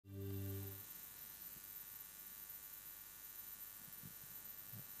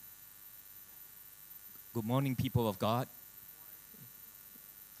Good morning, people of God.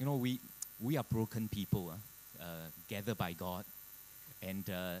 You know, we are broken people, gathered by God. And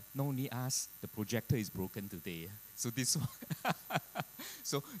not only us, the projector is broken today. So this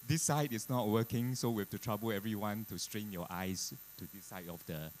side is not working, so we have to trouble everyone to strain your eyes to this side of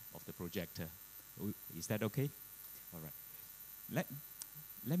the projector. Is that okay? All right.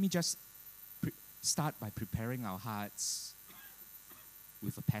 Let me just start by preparing our hearts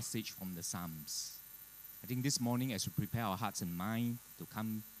with a passage from the Psalms. I think this morning, as we prepare our hearts and mind to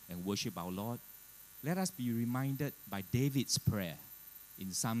come and worship our Lord, let us be reminded by David's prayer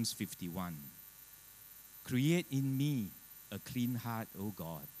in Psalms 51. Create in me a clean heart, O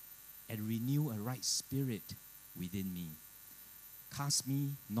God, and renew a right spirit within me. Cast me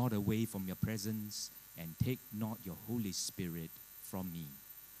not away from your presence, and take not your Holy Spirit from me.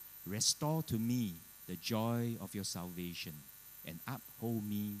 Restore to me the joy of your salvation, and uphold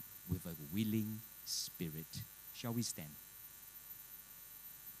me with a willing spirit. Shall we stand?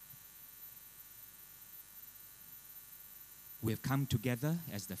 We have come together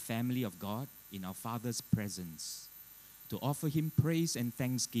as the family of God in our Father's presence to offer Him praise and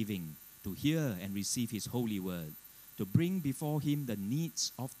thanksgiving, to hear and receive His holy word, to bring before Him the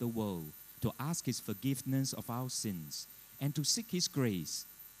needs of the world, to ask His forgiveness of our sins, and to seek His grace.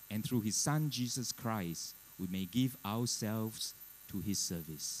 And through His Son, Jesus Christ, we may give ourselves to His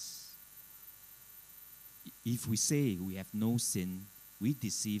service. If we say we have no sin, we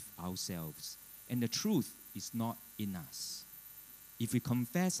deceive ourselves, and the truth is not in us. If we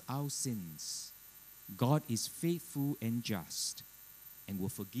confess our sins, God is faithful and just and will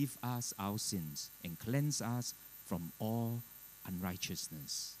forgive us our sins and cleanse us from all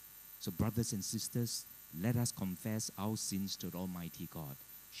unrighteousness. So, brothers and sisters, let us confess our sins to the Almighty God.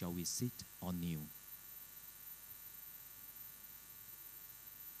 Shall we sit or kneel?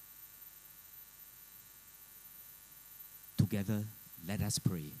 Together, let us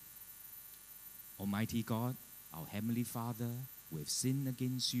pray. Almighty God, our Heavenly Father, we have sinned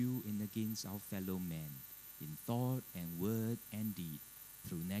against you and against our fellow men, in thought and word and deed,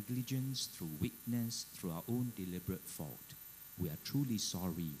 through negligence, through weakness, through our own deliberate fault. We are truly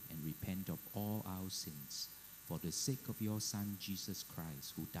sorry and repent of all our sins. For the sake of your Son, Jesus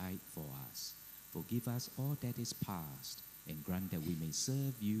Christ, who died for us, forgive us all that is past, and grant that we may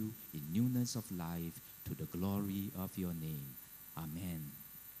serve you in newness of life to the glory of your name. Amen.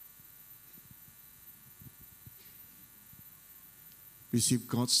 Receive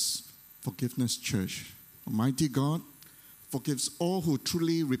God's forgiveness, church. Almighty God forgives all who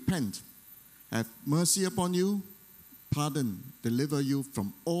truly repent. Have mercy upon you, pardon, deliver you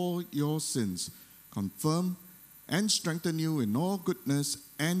from all your sins, confirm and strengthen you in all goodness,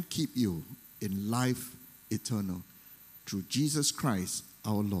 and keep you in life eternal. Through Jesus Christ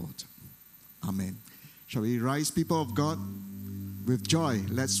our Lord. Amen. Shall we rise, people of God? With joy,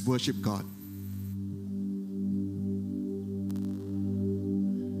 let's worship God.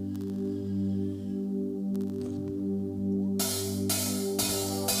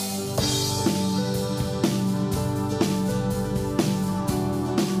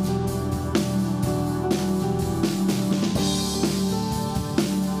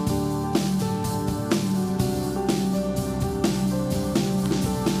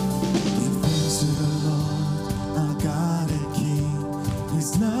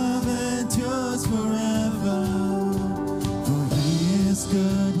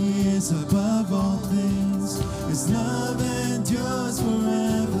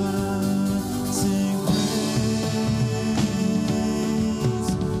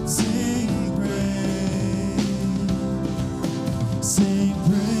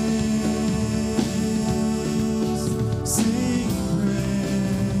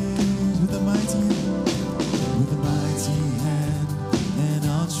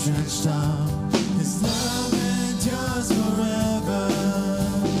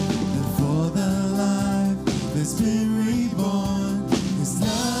 His been reborn, His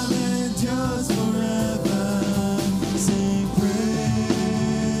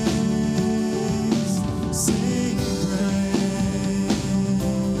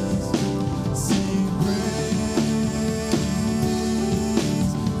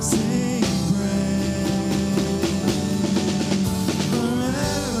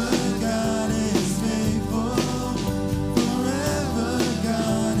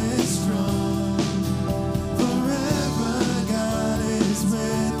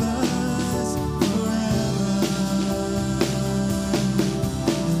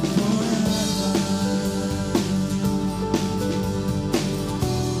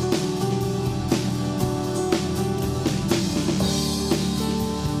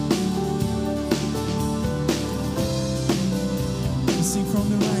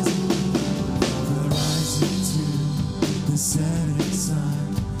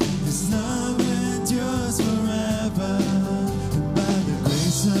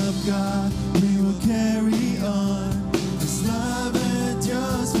God, we will carry on. His love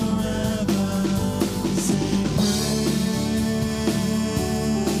endures forever. Sing praise,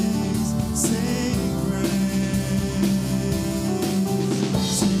 sing praise,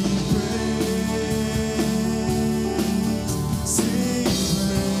 sing praise, sing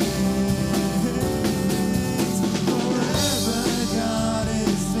praise. Forever God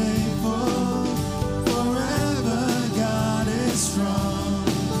is faithful. Forever God is strong.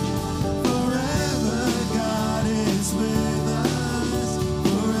 Forever God is with us.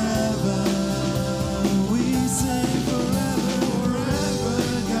 Forever we sing forever. Forever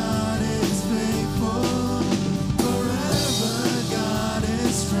God is faithful. Forever God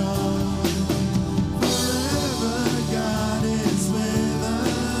is strong. Forever God is with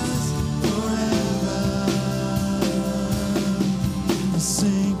us. Forever we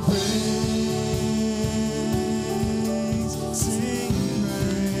sing praise, sing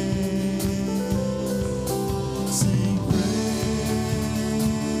praise, sing praise.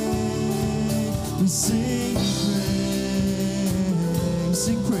 We sing praise,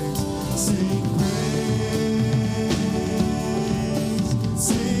 sing praise, sing praise,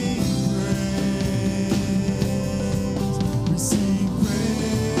 sing praise. We sing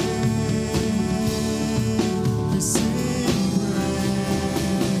praise, we sing praise.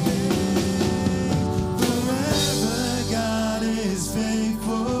 Forever God is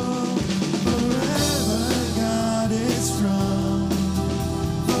faithful. Forever God is strong.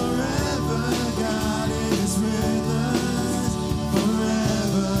 Forever God is with us.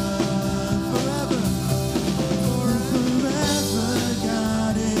 Forever, forever, forever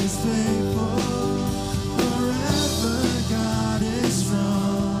God is faithful. Forever God is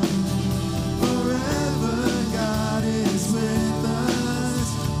strong. Forever God is with us.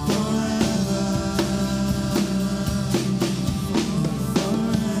 Forever,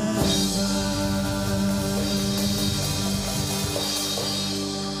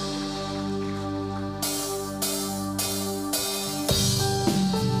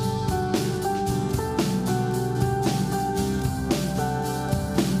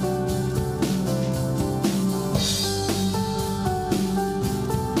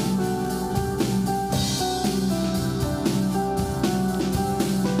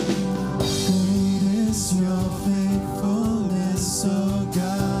 great is your faithfulness, O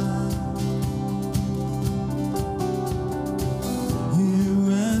God. You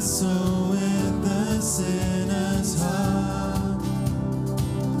wrestle with the sinner's heart.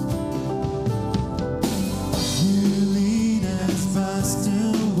 You lead us by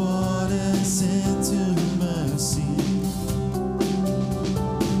still waters into mercy,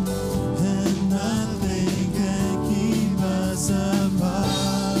 and nothing can keep us apart.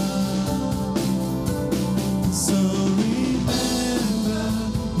 So remember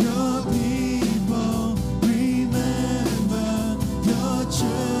your people, remember your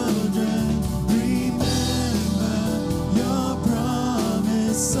children, remember your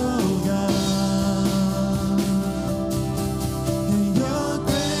promise, oh God. And your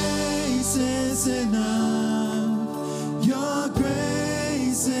grace is enough. Your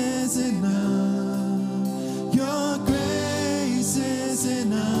grace is enough. Your grace is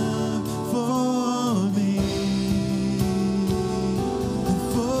enough for me.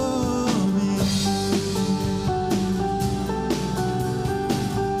 For me.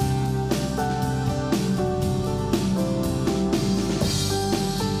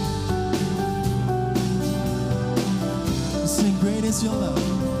 Sing, great is your love.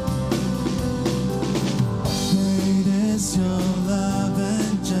 Great is your love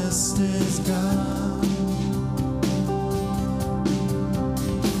and justice, God.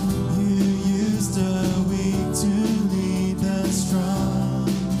 You use the weak to lead the strong.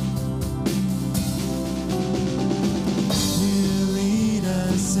 You lead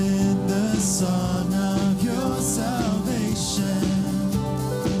us in the song of your salvation.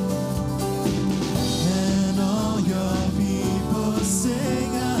 And all your people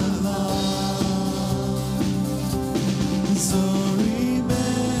sing along. So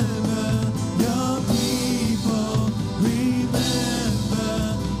remember your people, remember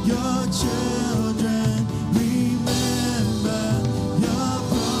your children, remember your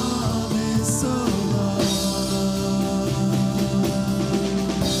promise, oh Lord.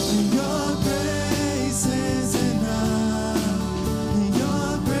 Your grace is enough. Your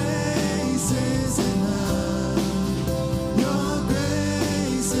grace is enough. Your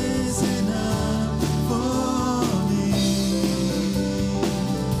grace is enough for me.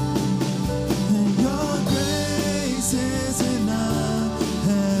 And your grace is enough.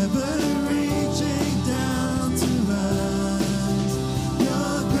 Every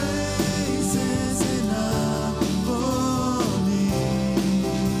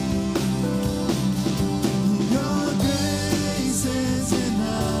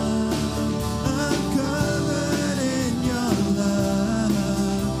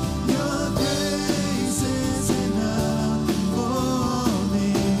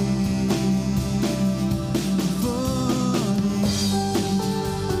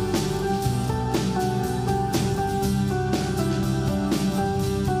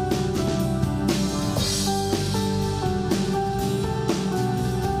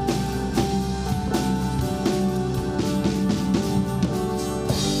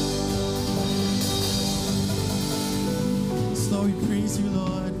Lord, we praise you,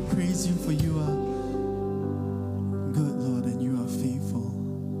 Lord. Praise you for you are good, Lord, and you are faithful.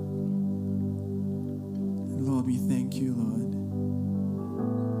 Lord, we thank you, Lord,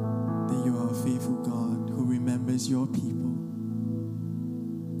 that you are a faithful God who remembers your people.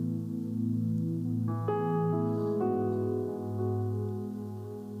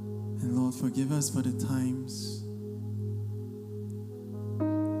 And Lord, forgive us for the times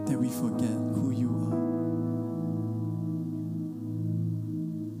that we forget who you are.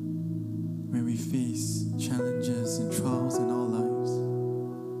 When we face challenges and trials in our lives,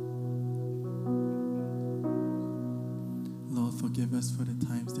 Lord, forgive us for the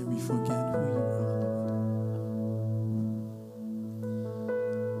times that we forget who you are, Lord.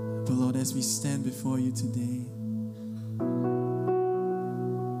 But Lord, as we stand before you today,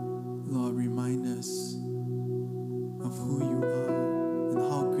 Lord, remind us of who you are and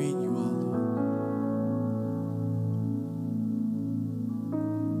how great you are, Lord.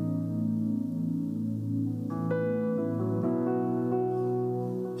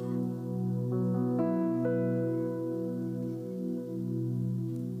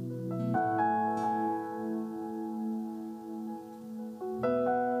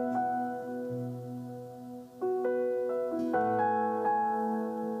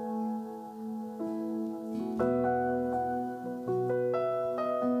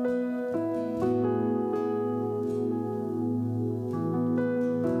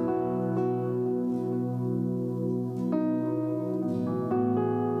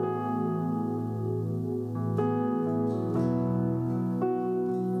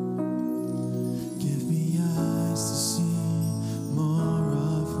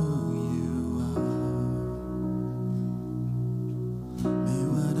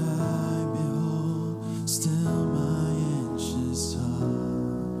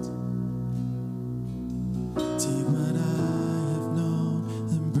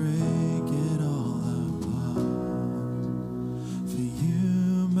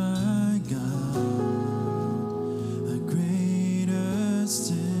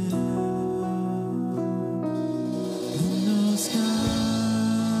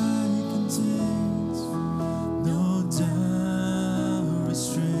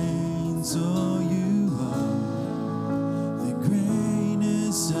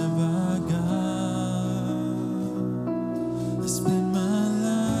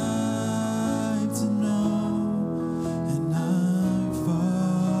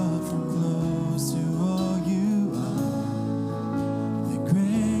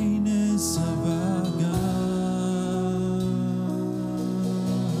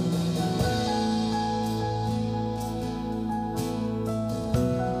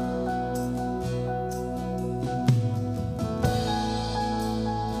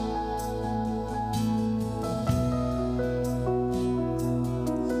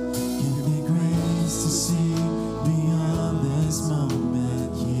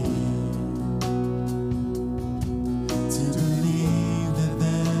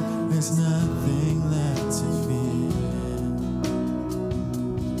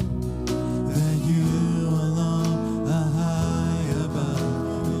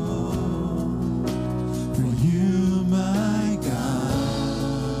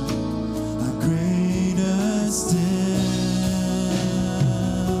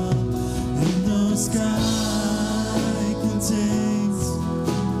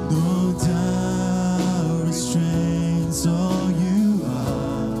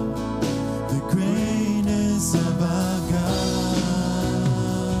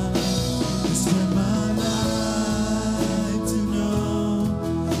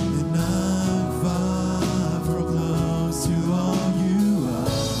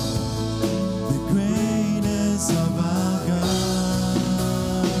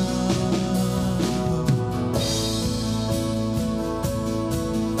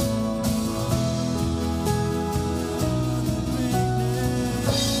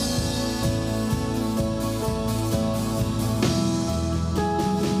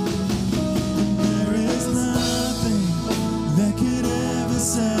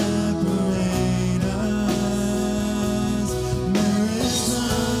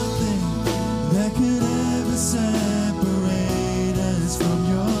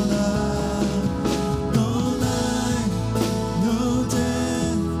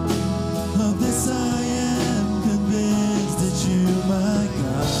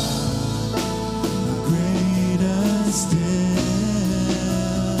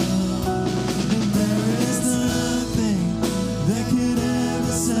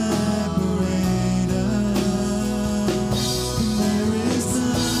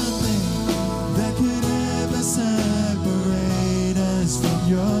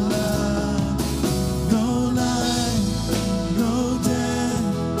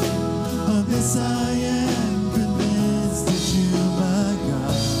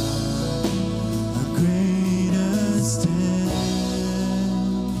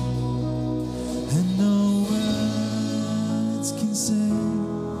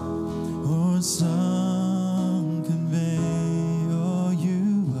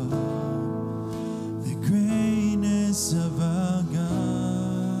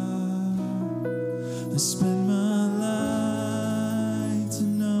 spend my life to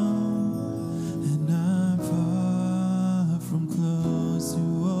know, and I'm far from close to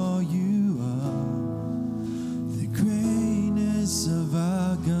all you are. The greatness of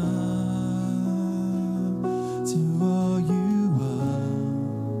our God, to all you are.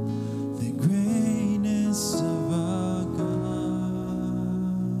 The greatness of our God.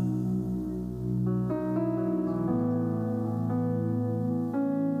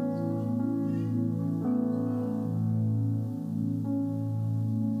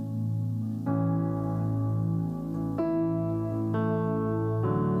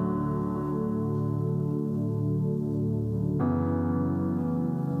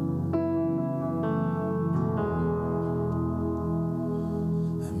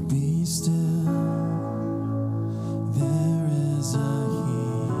 And be still, there is a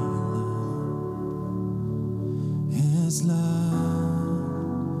healer. His love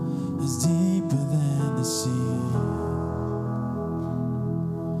is deeper than the sea.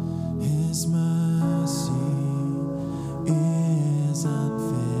 His mercy is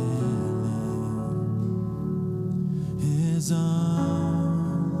unfailing. His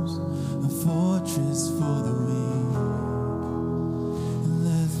arms a fortress for the weak.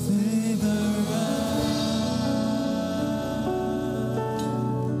 Let favor rise.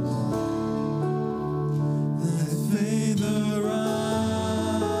 Let favor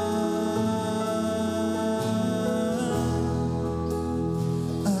rise.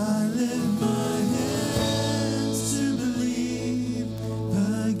 I lift my hands to believe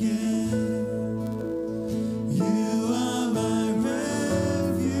again. You are my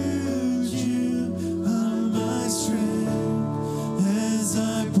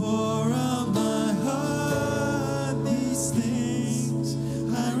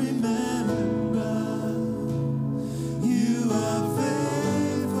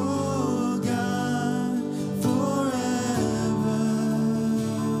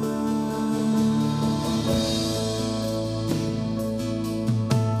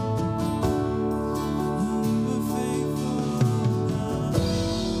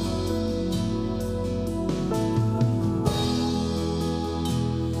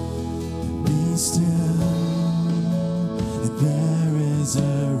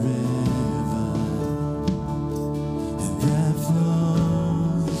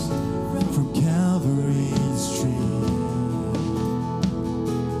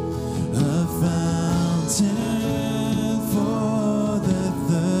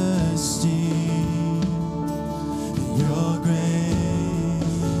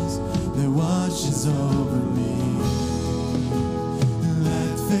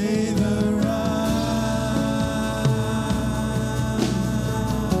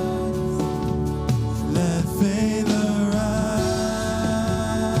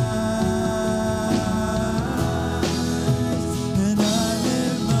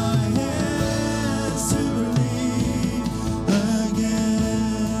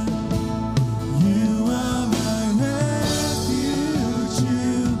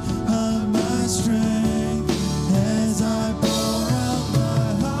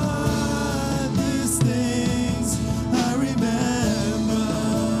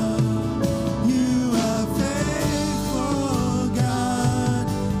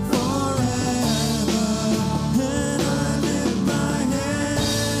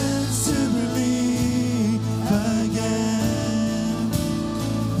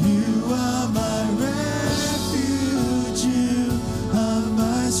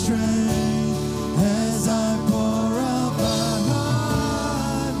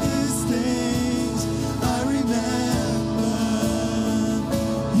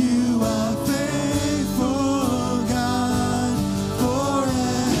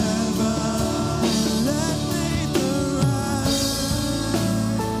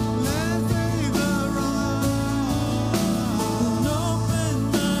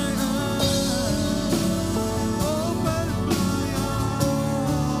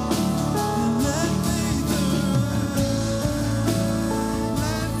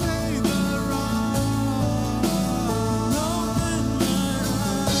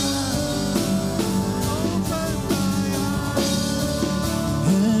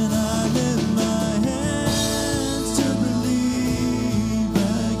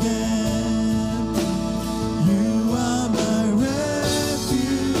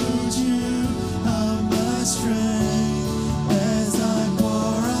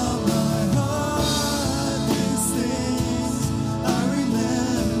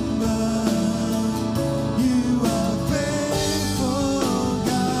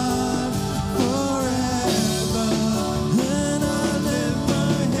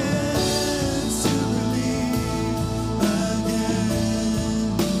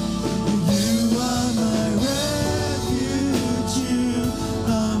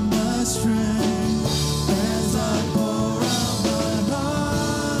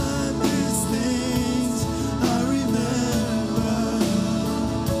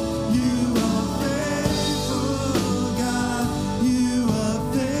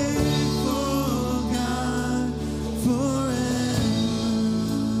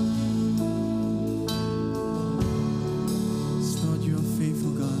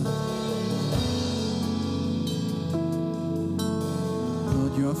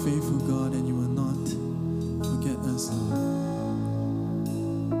you are faithful, God, and you will not forget us, Lord.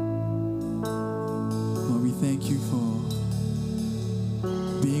 Lord, we thank you for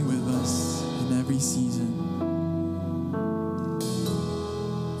being with us in every season.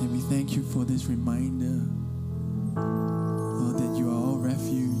 And we thank you for this reminder, Lord, that you are our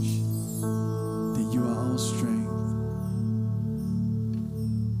refuge, that you are our strength.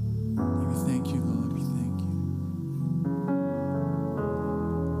 And we thank you, Lord, we thank you.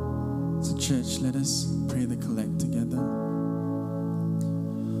 So church, let us pray the collect together.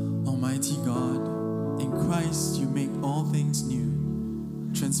 Almighty God, in Christ you make all things new.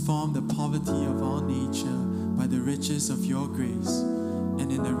 Transform the poverty of our nature by the riches of your grace,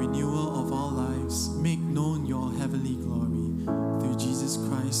 and in the renewal of our lives, make known your heavenly glory through Jesus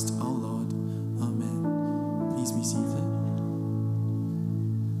Christ our Lord. Amen. Please be seated.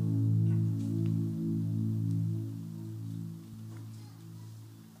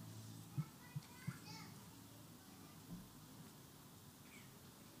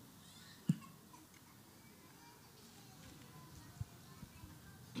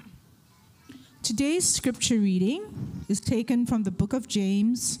 Today's scripture reading is taken from the book of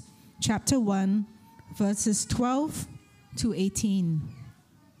James, chapter 1, verses 12 to 18.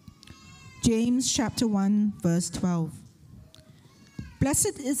 James chapter 1, verse 12.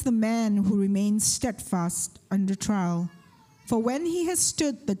 Blessed is the man who remains steadfast under trial, for when he has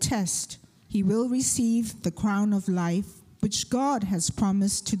stood the test, he will receive the crown of life which God has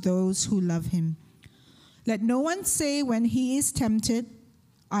promised to those who love him. Let no one say when he is tempted,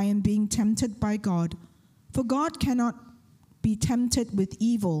 I am being tempted by God, for God cannot be tempted with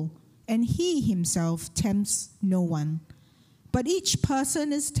evil, and he himself tempts no one. But each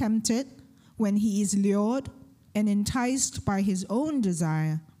person is tempted when he is lured and enticed by his own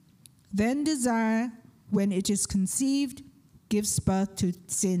desire. Then desire, when it is conceived, gives birth to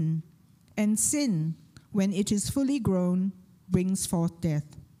sin, and sin, when it is fully grown, brings forth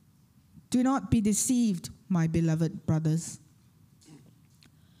death. Do not be deceived, my beloved brothers.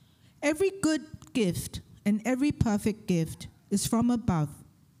 Every good gift and every perfect gift is from above,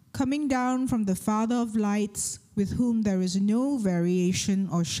 coming down from the Father of lights, with whom there is no variation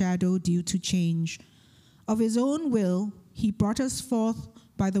or shadow due to change. Of his own will, he brought us forth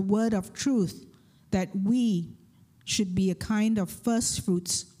by the word of truth, that we should be a kind of first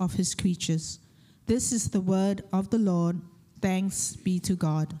fruits of his creatures. This is the word of the Lord. Thanks be to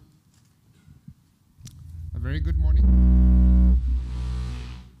God. A very good morning.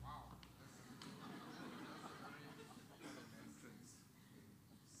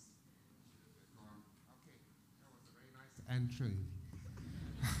 Entry.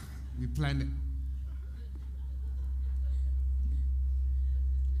 We planned it.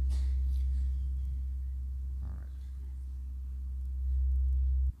 All right.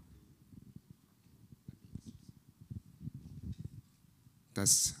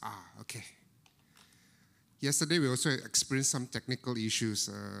 That's okay. Yesterday we also experienced some technical issues.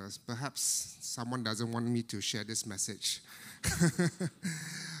 Perhaps someone doesn't want me to share this message.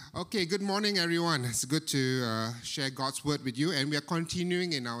 Okay, good morning, everyone. It's good to share God's word with you. And we are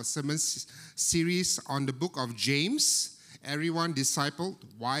continuing in our sermon series on the book of James. Everyone discipled,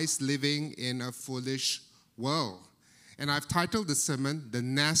 wise living in a foolish world. And I've titled the sermon, The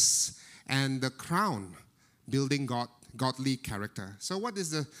Nest and the Crown, Building Godly Character. So what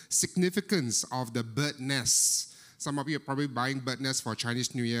is the significance of the bird nest? Some of you are probably buying bird nests for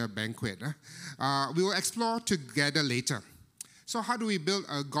Chinese New Year banquet. We will explore together later. So how do we build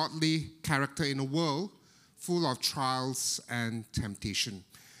a godly character in a world full of trials and temptation?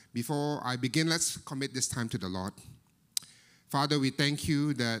 Before I begin, let's commit this time to the Lord. Father, we thank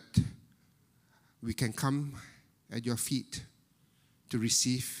you that we can come at your feet to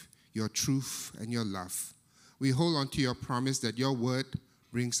receive your truth and your love. We hold on to your promise that your word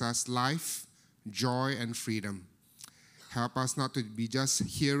brings us life, joy, and freedom. Help us not to be just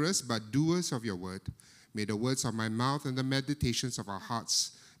hearers, but doers of your word. May the words of my mouth and the meditations of our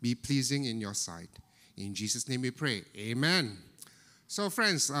hearts be pleasing in your sight. In Jesus' name we pray. Amen. So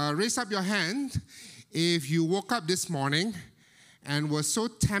friends, raise up your hand if you woke up this morning and were so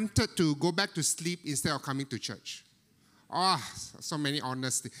tempted to go back to sleep instead of coming to church. So many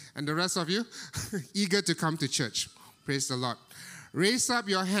honesty. And the rest of you, eager to come to church. Praise the Lord. Raise up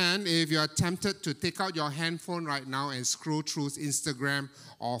your hand if you are tempted to take out your handphone right now and scroll through Instagram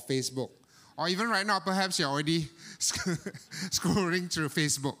or Facebook. Or even right now, perhaps you're already scrolling through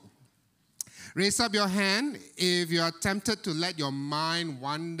Facebook. Raise up your hand if you are tempted to let your mind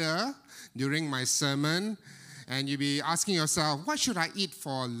wander during my sermon and you'll be asking yourself, what should I eat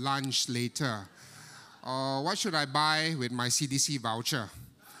for lunch later? Or what should I buy with my CDC voucher?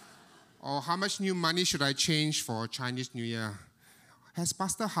 Or how much new money should I change for Chinese New Year? Has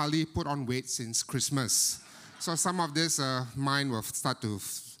Pastor Harley put on weight since Christmas? So some of this mind will start to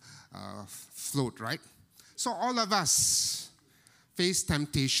float, right? So all of us face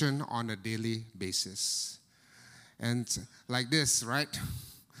temptation on a daily basis. And like this, right?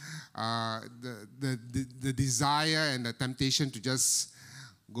 The desire and the temptation to just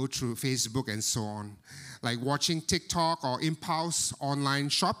go through Facebook and so on. Like watching TikTok or impulse online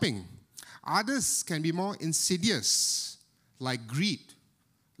shopping. Others can be more insidious, like greed,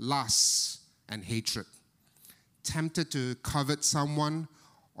 lust, and hatred. Tempted to covet someone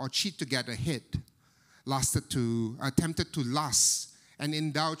or cheat to get ahead. Tempted to lust and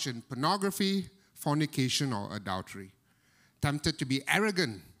indulge in pornography, fornication, or adultery. Tempted to be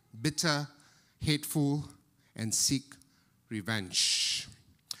arrogant, bitter, hateful, and seek revenge.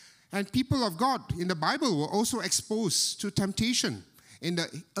 And people of God in the Bible were also exposed to temptation. In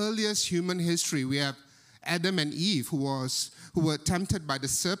the earliest human history, we have Adam and Eve who were tempted by the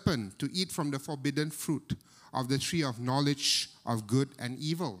serpent to eat from the forbidden fruit of the tree of knowledge of good and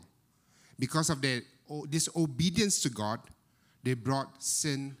evil. Because of their disobedience to God, they brought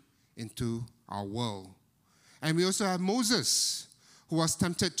sin into our world. And we also have Moses, who was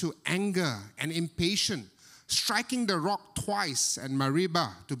tempted to anger and impatient, striking the rock twice at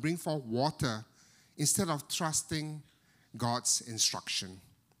Meribah to bring forth water instead of trusting God's instruction.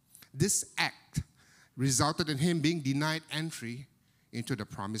 This act resulted in him being denied entry into the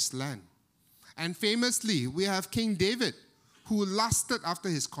promised land. And famously, we have King David, who lusted after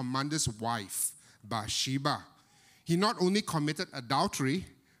his commander's wife, Bathsheba. He not only committed adultery,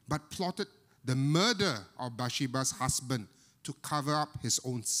 but plotted the murder of Bathsheba's husband to cover up his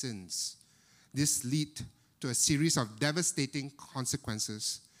own sins. This led to a series of devastating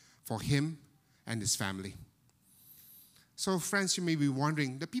consequences for him and his family. So, friends, you may be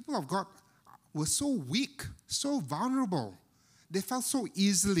wondering, the people of God were so weak, so vulnerable. They fell so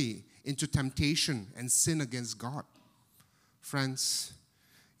easily into temptation and sin against God. Friends,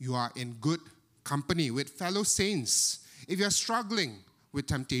 you are in good company with fellow saints. If you are struggling with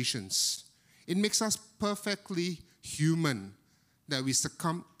temptations, it makes us perfectly human that we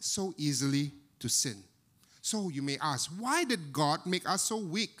succumb so easily to sin. So you may ask, why did God make us so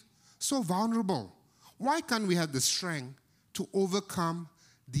weak, so vulnerable? Why can't we have the strength to overcome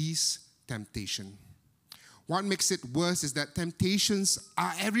these temptations? What makes it worse is that temptations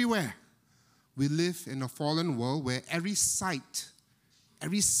are everywhere. We live in a fallen world where every sight,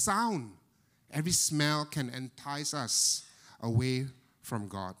 every sound, every smell can entice us away from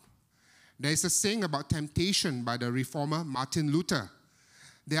God. There is a saying about temptation by the reformer Martin Luther.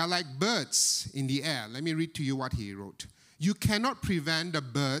 They are like birds in the air. Let me read to you what he wrote. You cannot prevent the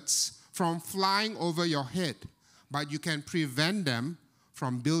birds from flying over your head, but you can prevent them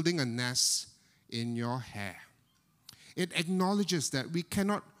from building a nest in your hair. It acknowledges that we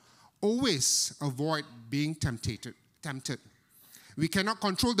cannot always avoid being tempted. We cannot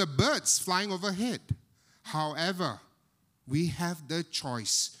control the birds flying overhead. However, we have the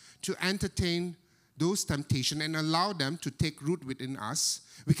choice to entertain those temptations and allow them to take root within us.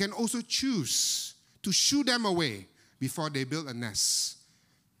 We can also choose to shoo them away before they build a nest.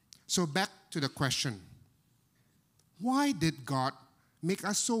 So back to the question, why did God make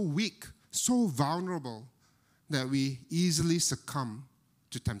us so weak, so vulnerable, that we easily succumb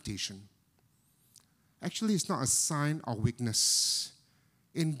to temptation? Actually, it's not a sign of weakness.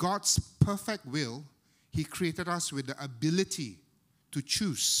 In God's perfect will, He created us with the ability to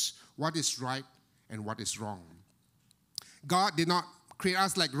choose what is right and what is wrong. God did not create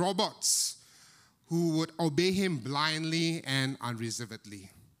us like robots who would obey Him blindly and unreservedly.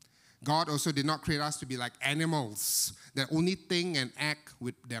 God also did not create us to be like animals that only think and act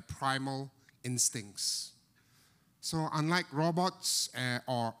with their primal instincts. So unlike robots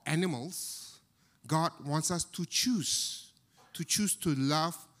or animals, God wants us to choose to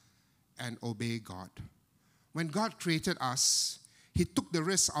love and obey God. When God created us, He took the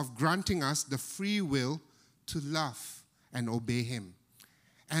risk of granting us the free will to love and obey Him,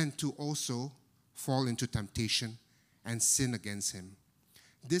 and to also fall into temptation and sin against Him.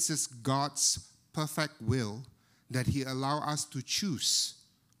 This is God's perfect will that He allows us to choose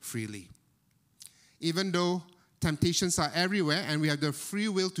freely. Even though temptations are everywhere and we have the free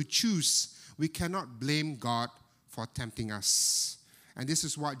will to choose, we cannot blame God for tempting us. And this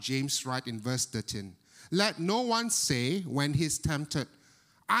is what James writes in verse 13. Let no one say when he is tempted,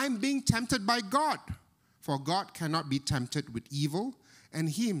 I'm being tempted by God. For God cannot be tempted with evil, and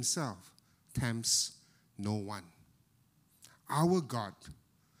He Himself tempts no one. Our God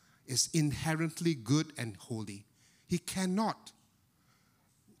is inherently good and holy. He cannot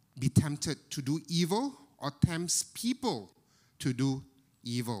be tempted to do evil or tempts people to do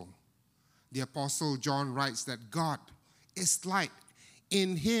evil. The Apostle John writes that God is light.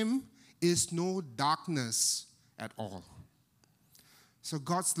 In him is no darkness at all. So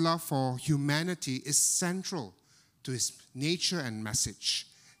God's love for humanity is central to his nature and message.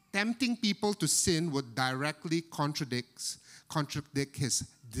 Tempting people to sin would directly contradict his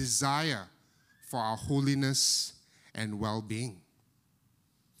desire for our holiness and well-being.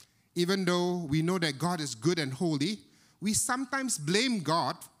 Even though we know that God is good and holy, we sometimes blame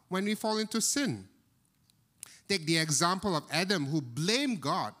God when we fall into sin. Take the example of Adam, who blamed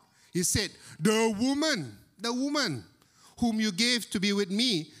God. He said, the woman whom you gave to be with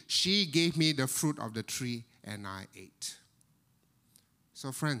me, she gave me the fruit of the tree and I ate.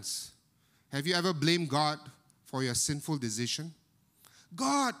 So friends, have you ever blamed God for your sinful decision?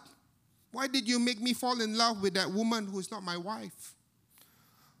 God, why did you make me fall in love with that woman who is not my wife?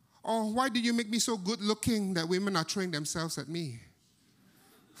 Or why did you make me so good looking that women are throwing themselves at me?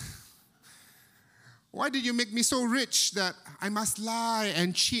 Why did you make me so rich that I must lie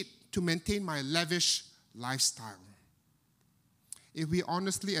and cheat to maintain my lavish lifestyle? If we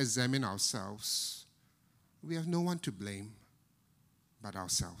honestly examine ourselves, we have no one to blame but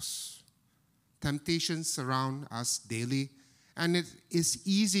ourselves. Temptations surround us daily, and it is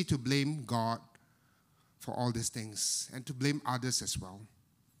easy to blame God for all these things and to blame others as well.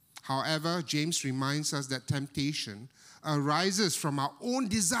 However, James reminds us that temptation arises from our own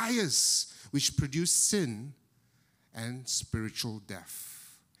desires, which produce sin and spiritual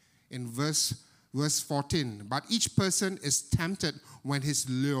death. In verse 14, but each person is tempted when he's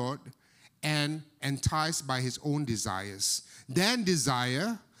lured and enticed by his own desires. Then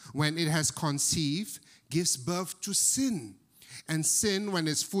desire, when it has conceived, gives birth to sin. And sin, when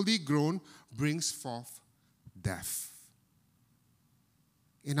it's fully grown, brings forth death.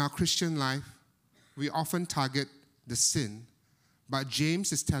 In our Christian life, we often target the sin, but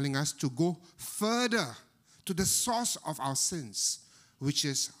James is telling us to go further to the source of our sins, which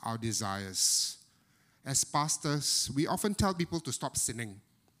is our desires. As pastors, we often tell people to stop sinning,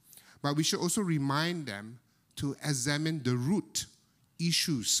 but we should also remind them to examine the root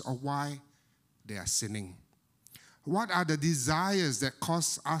issues of why they are sinning. What are the desires that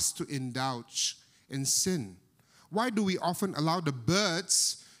cause us to indulge in sin? Why do we often allow the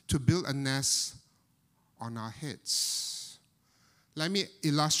birds to build a nest on our heads? Let me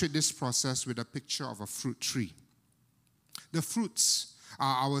illustrate this process with a picture of a fruit tree. The fruits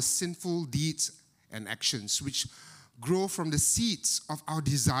are our sinful deeds and actions, which grow from the seeds of our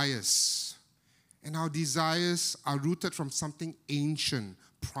desires. And our desires are rooted from something ancient,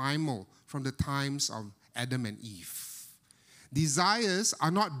 primal, from the times of Adam and Eve. Desires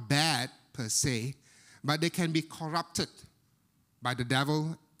are not bad per se, but they can be corrupted by the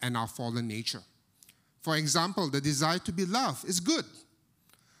devil and our fallen nature. For example, the desire to be loved is good,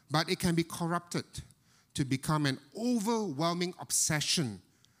 but it can be corrupted to become an overwhelming obsession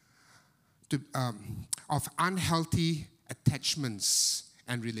of unhealthy attachments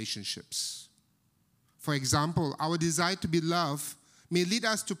and relationships. For example, our desire to be loved may lead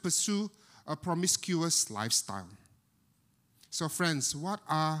us to pursue a promiscuous lifestyle. So friends, what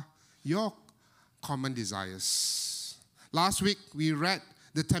are your common desires? Last week, we read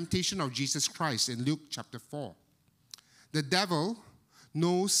the temptation of Jesus Christ in Luke chapter 4. The devil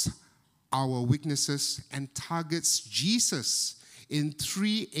knows our weaknesses and targets Jesus in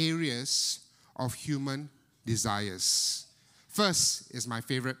 3 areas of human desires. First is my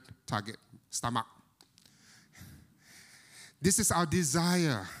favorite target, stomach. This is our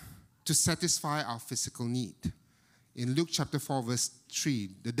desire to satisfy our physical need. In Luke chapter 4, verse 3,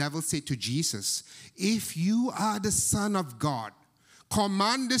 the devil said to Jesus, "If you are the Son of God,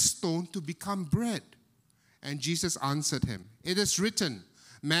 command this stone to become bread." And Jesus answered him, "It is written,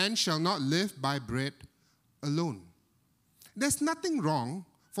 man shall not live by bread alone." There's nothing wrong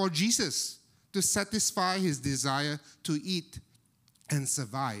for Jesus to satisfy his desire to eat and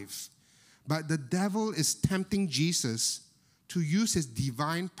survive. But the devil is tempting Jesus to use his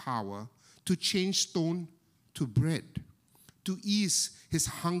divine power to change stone to bread, to ease his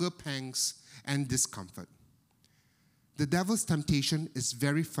hunger pangs and discomfort. The devil's temptation is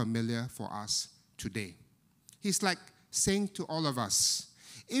very familiar for us today. He's like saying to all of us,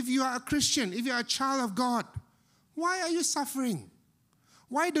 if you are a Christian, if you are a child of God, why are you suffering?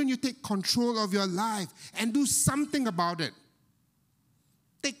 Why don't you take control of your life and do something about it?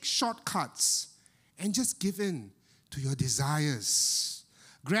 Take shortcuts and just give in to your desires.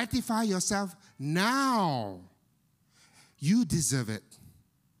 Gratify yourself now. You deserve it.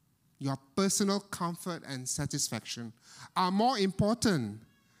 Your personal comfort and satisfaction are more important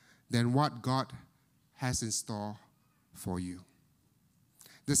than what God has in store for you.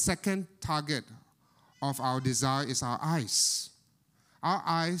 The second target of our desire is our eyes. Our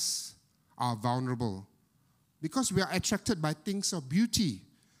eyes are vulnerable because we are attracted by things of beauty,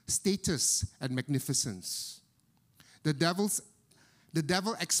 status, and magnificence. The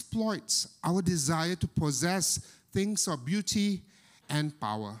devil exploits our desire to possess things of beauty and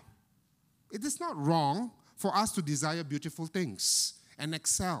power. It is not wrong for us to desire beautiful things and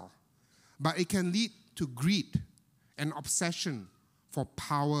excel, but it can lead to greed and obsession for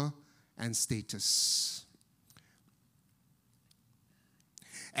power and status.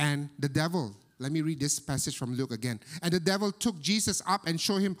 And the devil, let me read this passage from Luke again. And the devil took Jesus up and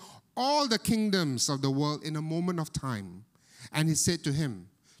showed him all the kingdoms of the world in a moment of time. And he said to him,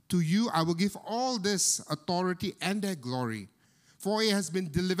 "To you I will give all this authority and their glory, for it has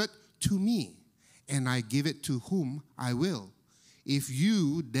been delivered to me, and I give it to whom I will. If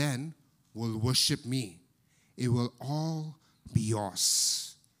you then will worship me, it will all be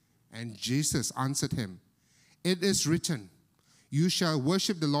yours." And Jesus answered him, "It is written, you shall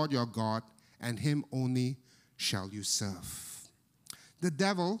worship the Lord your God, and him only shall you serve." The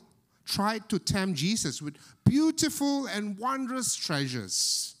devil tried to tempt Jesus with beautiful and wondrous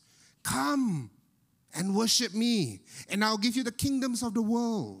treasures. "Come and worship me, and I'll give you the kingdoms of the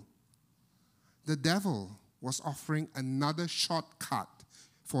world." The devil was offering another shortcut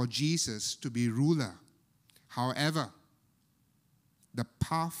for Jesus to be ruler. However, the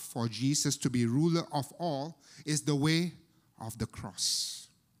path for Jesus to be ruler of all is the way of the cross.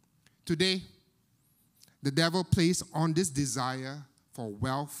 Today, the devil plays on this desire for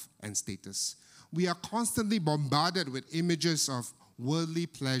wealth and status. We are constantly bombarded with images of worldly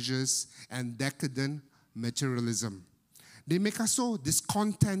pleasures and decadent materialism. They make us so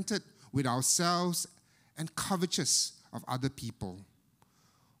discontented with ourselves and covetous of other people.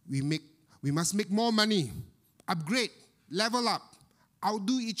 We must make more money, upgrade, level up,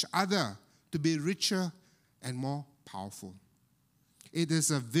 outdo each other to be richer and more powerful. It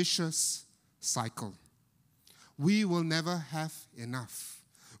is a vicious cycle. We will never have enough.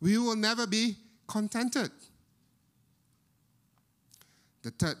 We will never be contented.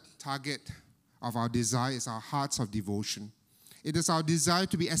 The third target of our desire is our hearts of devotion. It is our desire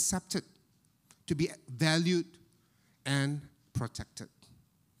to be accepted, to be valued, and protected.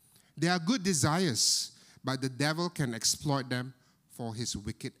 They are good desires, but the devil can exploit them for his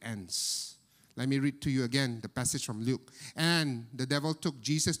wicked ends. Let me read to you again the passage from Luke. And the devil took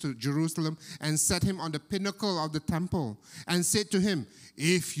Jesus to Jerusalem and set him on the pinnacle of the temple and said to him,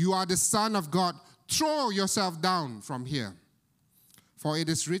 "If you are the Son of God, throw yourself down from here. For it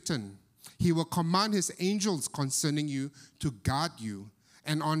is written, he will command his angels concerning you to guard you,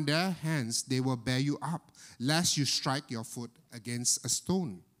 and on their hands they will bear you up, lest you strike your foot against a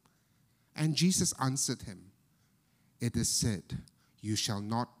stone." And Jesus answered him, "It is said, you shall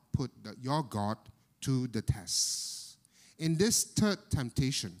not put your God to the test." In this third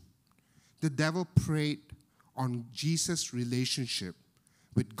temptation, the devil preyed on Jesus' relationship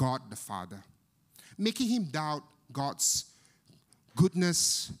with God the Father, making him doubt God's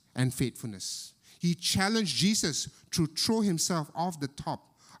goodness and faithfulness. He challenged Jesus to throw himself off the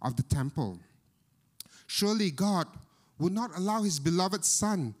top of the temple. Surely God would not allow his beloved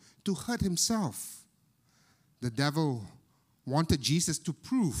Son to hurt himself. The devil wanted Jesus to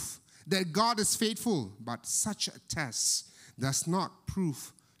prove that God is faithful, but such a test does not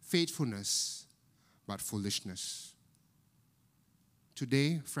prove faithfulness, but foolishness.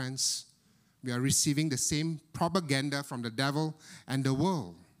 Today, friends, we are receiving the same propaganda from the devil and the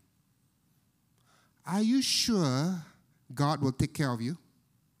world. Are you sure God will take care of you?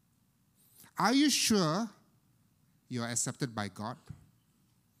 Are you sure you are accepted by God?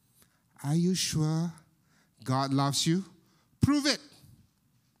 Are you sure God loves you? Prove it.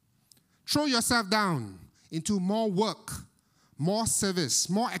 Throw yourself down into more work, more service,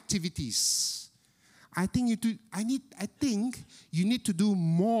 more activities. I think you need to do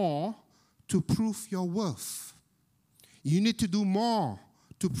more to prove your worth. You need to do more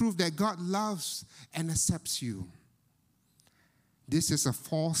to prove that God loves and accepts you. This is a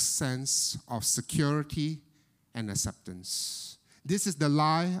false sense of security and acceptance. This is the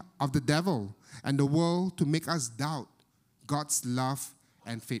lie of the devil and the world to make us doubt God's love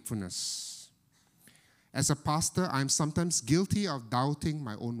and faithfulness. As a pastor, I'm sometimes guilty of doubting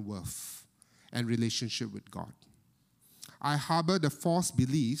my own worth and relationship with God. I harbor the false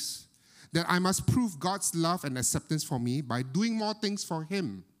beliefs that I must prove God's love and acceptance for me by doing more things for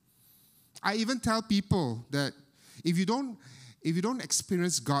Him. I even tell people that if you don't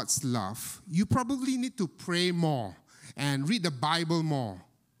experience God's love, you probably need to pray more and read the Bible more.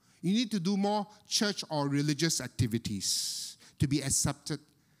 You need to do more church or religious activities to be accepted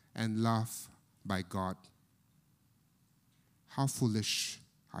and loved by God. How foolish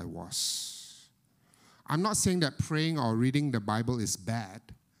I was. I'm not saying that praying or reading the Bible is bad,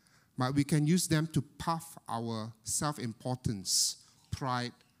 but we can use them to puff our self-importance,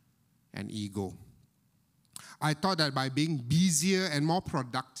 pride, and ego. I thought that by being busier and more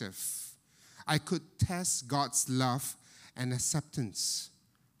productive, I could test God's love and acceptance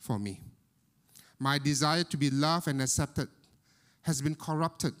for me. My desire to be loved and accepted has been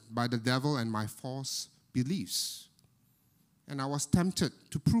corrupted by the devil and my false beliefs. And I was tempted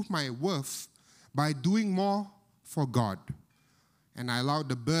to prove my worth by doing more for God. And I allowed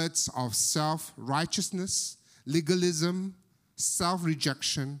the birds of self-righteousness, legalism,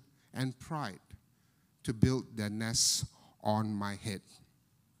 self-rejection, and pride to build their nests on my head.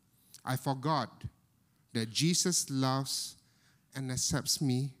 I forgot that Jesus loves and accepts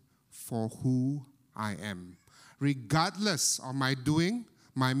me for who I am, regardless of my doing,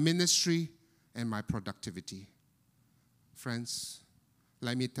 my ministry, and my productivity. Friends,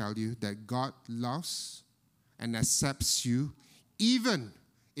 let me tell you that God loves and accepts you even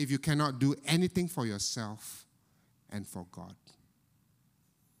if you cannot do anything for yourself and for God.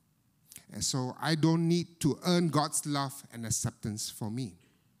 And so I don't need to earn God's love and acceptance for me.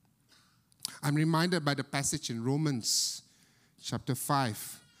 I'm reminded by the passage in Romans chapter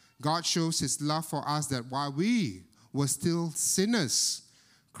 5. God shows his love for us that while we were still sinners,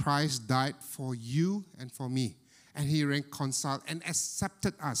 Christ died for you and for me. And he reconciled and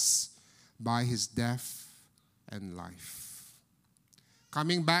accepted us by his death and life.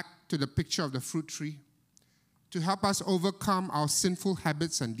 Coming back to the picture of the fruit tree, to help us overcome our sinful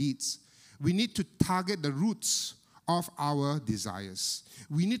habits and deeds, we need to target the roots of our desires.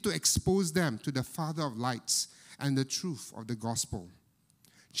 We need to expose them to the Father of lights and the truth of the gospel.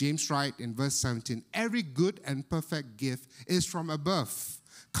 James writes in verse 17, every good and perfect gift is from above,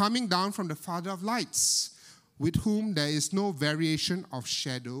 coming down from the Father of lights, with whom there is no variation of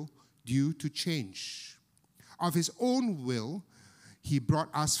shadow due to change. Of his own will, he brought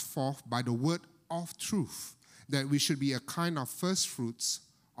us forth by the word of truth, that we should be a kind of first fruits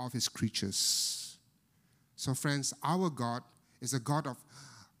of his creatures. So friends, our God is a God of,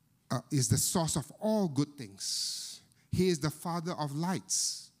 is the source of all good things. He is the Father of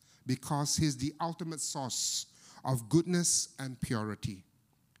lights because he is the ultimate source of goodness and purity.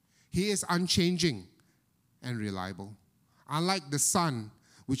 He is unchanging and reliable, unlike the sun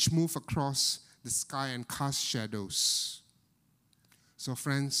which moves across the sky and casts shadows. So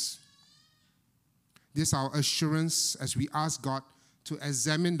friends, this is our assurance as we ask God to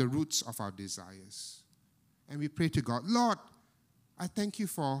examine the roots of our desires. And we pray to God, Lord, I thank you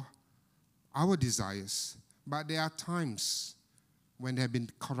for our desires, but there are times when they have been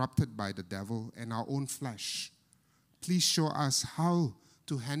corrupted by the devil and our own flesh. Please show us how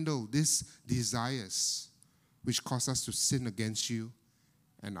to handle these desires which cause us to sin against you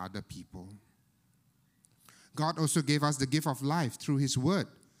and other people. God also gave us the gift of life through his word.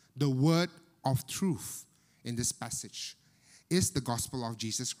 The word of truth in this passage is the gospel of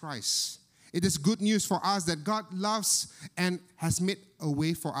Jesus Christ. It is good news for us that God loves and has made a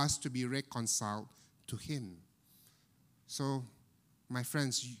way for us to be reconciled to him. So, my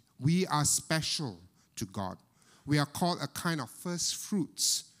friends, we are special to God. We are called a kind of first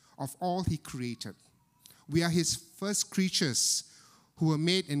fruits of all he created. We are his first creatures who were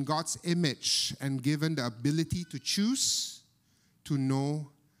made in God's image and given the ability to choose, to know,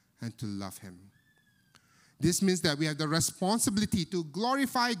 and to love him. This means that we have the responsibility to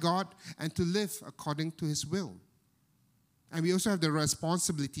glorify God and to live according to his will. And we also have the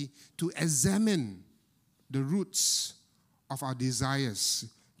responsibility to examine the roots of our desires,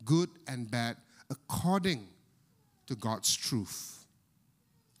 good and bad, according to God's truth.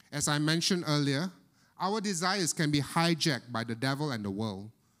 As I mentioned earlier, our desires can be hijacked by the devil and the world.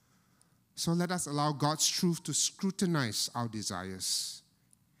 So let us allow God's truth to scrutinize our desires.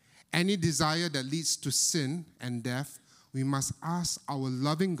 Any desire that leads to sin and death, we must ask our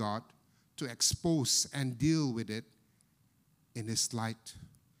loving God to expose and deal with it in his light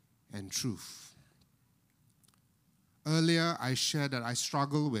and truth. Earlier, I shared that I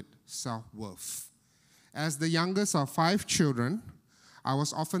struggle with self-worth. As the youngest of 5 children, I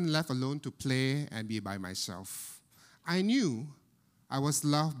was often left alone to play and be by myself. I knew I was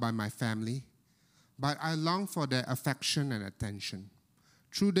loved by my family, but I longed for their affection and attention.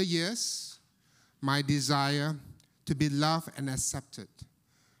 Through the years, my desire to be loved and accepted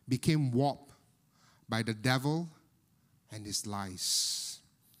became warped by the devil and his lies.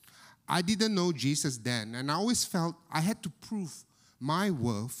 I didn't know Jesus then, and I always felt I had to prove my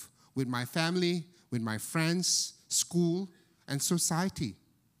worth with my family, with my friends, school, and society.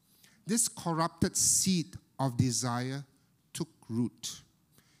 This corrupted seed of desire took root.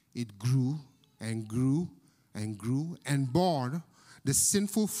 It grew and grew and grew and bore the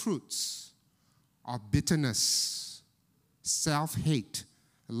sinful fruits of bitterness, self-hate,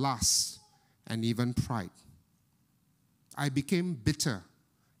 lust, and even pride. I became bitter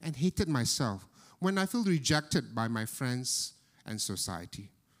and hated myself when I felt rejected by my friends and society.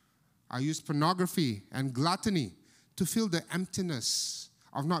 I used pornography and gluttony to fill the emptiness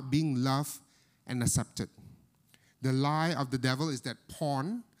of not being loved and accepted. The lie of the devil is that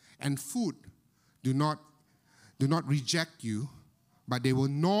porn and food do not reject you, but they will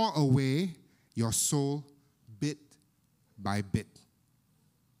gnaw away your soul bit by bit.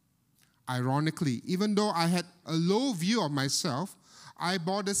 Ironically, even though I had a low view of myself, I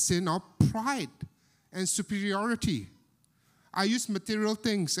bore the sin of pride and superiority. I used material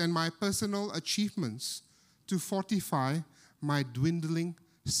things and my personal achievements to fortify my dwindling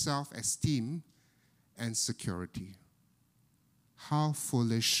self-esteem and security. How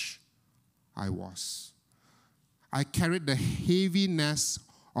foolish I was. I carried the heaviness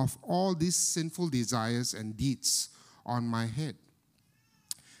of all these sinful desires and deeds on my head.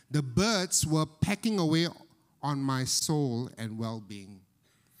 The birds were pecking away on my soul and well-being.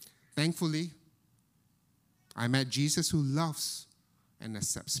 Thankfully, I met Jesus who loves and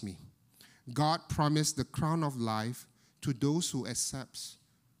accepts me. God promised the crown of life to those who accepts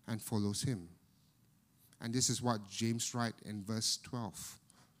and follows him. And this is what James writes in verse 12.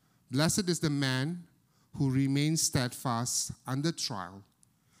 Blessed is the man who remains steadfast under trial,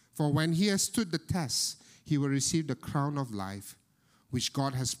 for when he has stood the test, he will receive the crown of life, which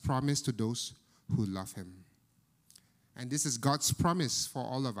God has promised to those who love him. And this is God's promise for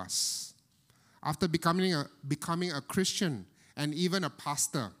all of us. After becoming a Christian and even a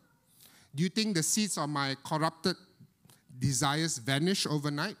pastor, do you think the seeds of my corrupted desires vanish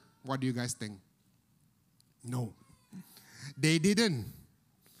overnight? What do you guys think? No, they didn't.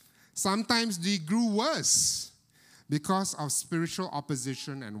 Sometimes they grew worse because of spiritual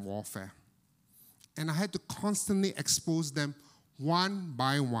opposition and warfare. And I had to constantly expose them one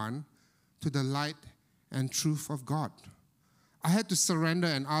by one to the light and truth of God. I had to surrender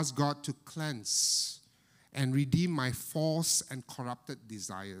and ask God to cleanse and redeem my false and corrupted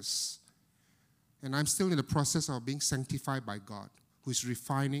desires. And I'm still in the process of being sanctified by God, who is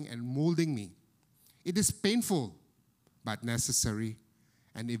refining and molding me. It is painful, but necessary,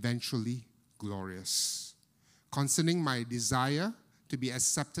 and eventually glorious. Concerning my desire to be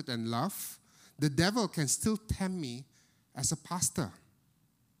accepted and loved, the devil can still tempt me as a pastor.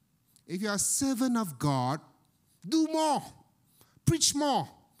 If you're a servant of God, do more, preach more,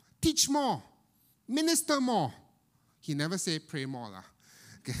 teach more, minister more. He never say pray more.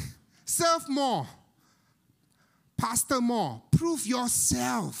 Okay. Serve more, pastor more, prove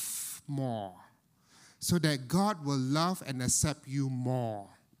yourself more, so that God will love and accept you more.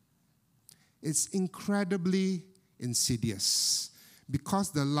 It's incredibly insidious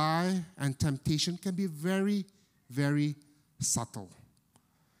because the lie and temptation can be very, very subtle.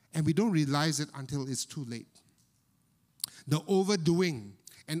 And we don't realize it until it's too late. The overdoing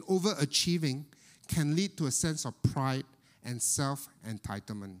and overachieving can lead to a sense of pride and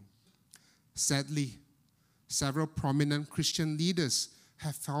self-entitlement. Sadly, several prominent Christian leaders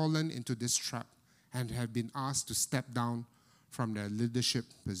have fallen into this trap and have been asked to step down from their leadership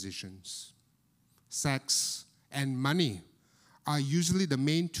positions. Sex and money are usually the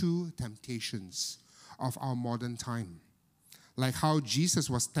main two temptations of our modern time. Like how Jesus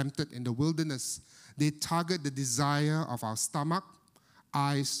was tempted in the wilderness, they target the desire of our stomach,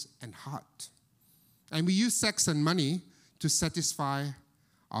 eyes, and heart. And we use sex and money to satisfy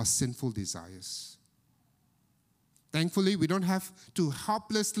our sinful desires. Thankfully, we don't have to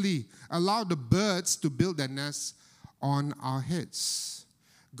helplessly allow the birds to build their nests on our heads.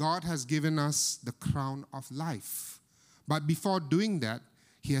 God has given us the crown of life. But before doing that,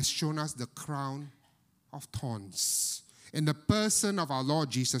 he has shown us the crown of thorns in the person of our Lord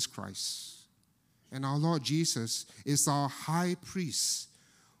Jesus Christ. And our Lord Jesus is our high priest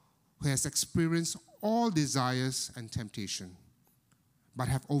who has experienced all desires and temptation, but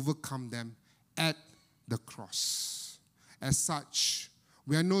have overcome them at the cross. As such,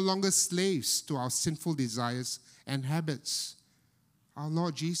 we are no longer slaves to our sinful desires and habits. Our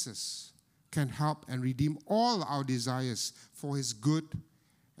Lord Jesus can help and redeem all our desires for his good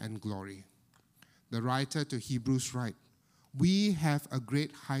and glory. The writer to Hebrews writes, we have a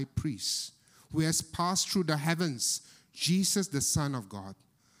great high priest who has passed through the heavens, Jesus the Son of God.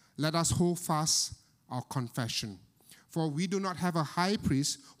 Let us hold fast our confession. For we do not have a high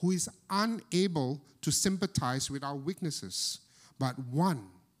priest who is unable to sympathize with our weaknesses, but one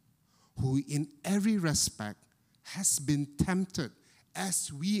who in every respect has been tempted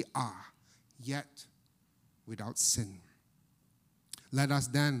as we are, yet without sin. Let us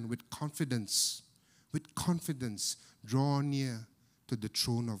then with confidence, draw near to the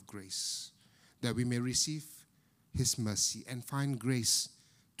throne of grace, that we may receive his mercy and find grace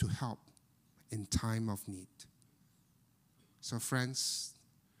to help in time of need. So friends,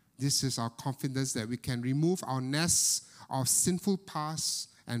 this is our confidence that we can remove our nests of sinful past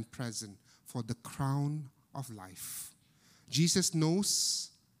and present for the crown of life. Jesus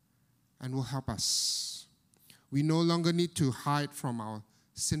knows and will help us. We no longer need to hide from our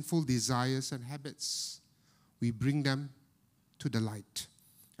sinful desires and habits. We bring them to the light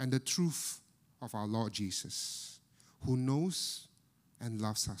and the truth of our Lord Jesus, who knows and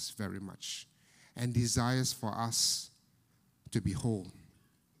loves us very much and desires for us to be whole.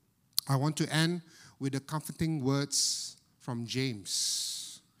 I want to end with the comforting words from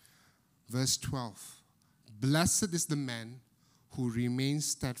James, verse 12. Blessed is the man who remains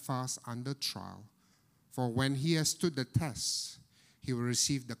steadfast under trial, for when he has stood the test, he will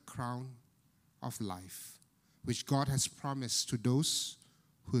receive the crown of life, which God has promised to those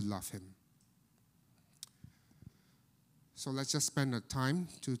who love him. So let's just spend a time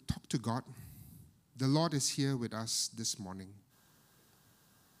to talk to God. The Lord is here with us this morning.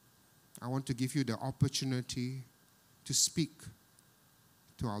 I want to give you the opportunity to speak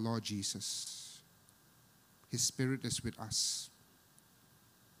to our Lord Jesus. His Spirit is with us.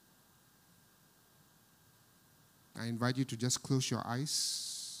 I invite you to just close your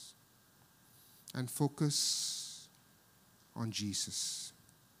eyes and focus on Jesus.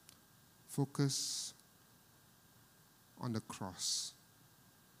 Focus on the cross.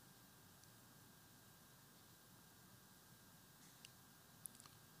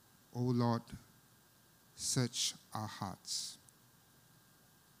 O Lord, search our hearts.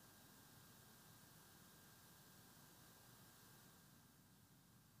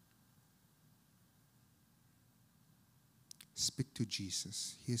 Speak to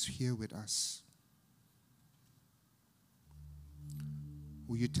Jesus. He is here with us.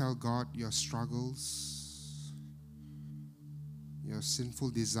 Will you tell God your struggles, your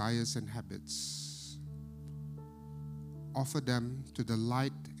sinful desires and habits? Offer them to the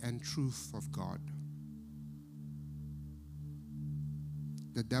light and truth of God.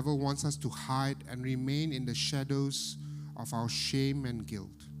 The devil wants us to hide and remain in the shadows of our shame and guilt.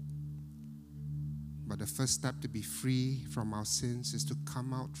 But the first step to be free from our sins is to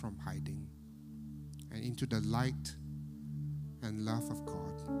come out from hiding and into the light and love of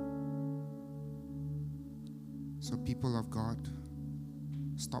God. So people of God,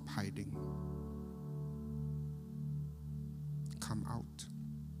 stop hiding. Come out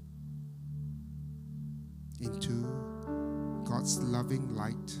into God's loving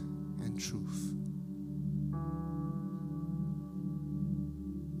light and truth.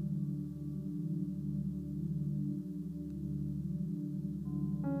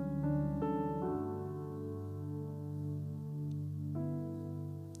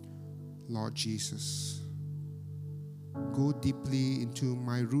 Lord Jesus, go deeply into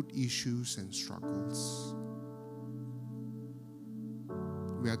my root issues and struggles.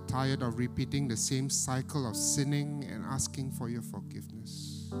 We are tired of repeating the same cycle of sinning and asking for your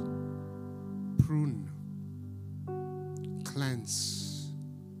forgiveness. Prune, cleanse,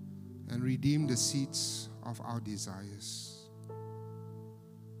 and redeem the seeds of our desires.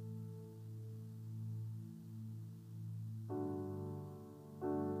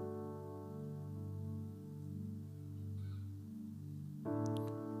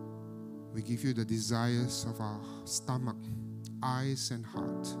 We give you the desires of our stomach, eyes, and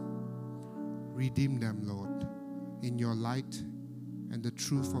heart. Redeem them, Lord, in your light and the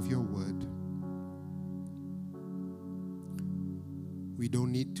truth of your word. We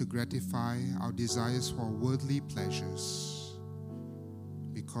don't need to gratify our desires for worldly pleasures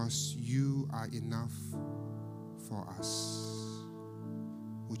because you are enough for us.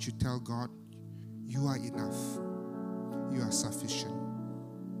 Would you tell God, you are enough, you are sufficient.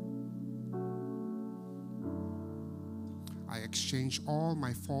 I exchange all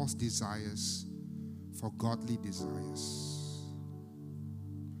my false desires for godly desires.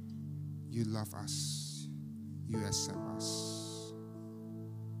 You love us. You accept us.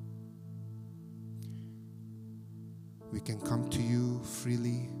 We can come to you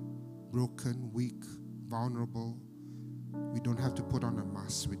freely, broken, weak, vulnerable. We don't have to put on a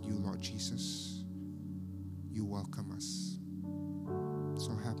mask with you, Lord Jesus. You welcome us.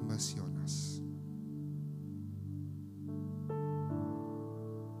 So have mercy on us.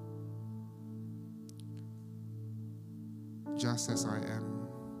 just as I am,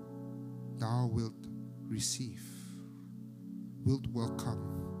 thou wilt receive, wilt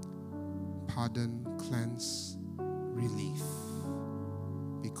welcome, pardon, cleanse, relief.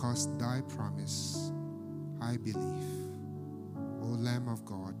 Because thy promise, I believe. O Lamb of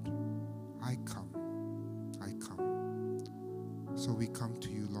God, I come, I come. So we come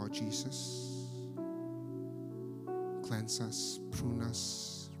to you, Lord Jesus. Cleanse us, prune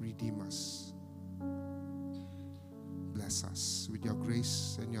us, redeem us. Bless us with your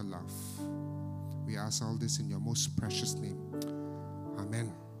grace and your love. We ask all this in your most precious name.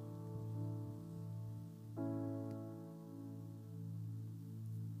 Amen.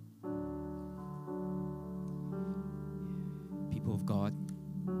 People of God,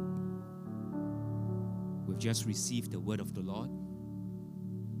 we've just received the word of the Lord.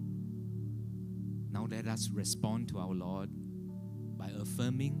 Now let us respond to our Lord by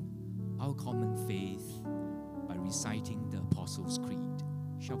affirming our common faith by reciting the Apostles' Creed.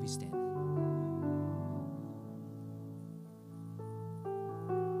 Shall we stand?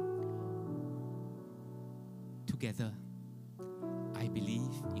 Together, I believe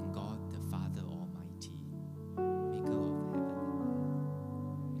in God the Father Almighty, maker of heaven and earth.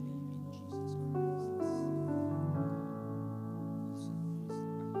 Believe in Jesus Christ, His Son, by whom the Holy Spirit,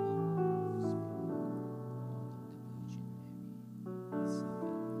 born of the Virgin Mary,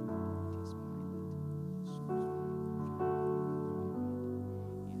 suffered,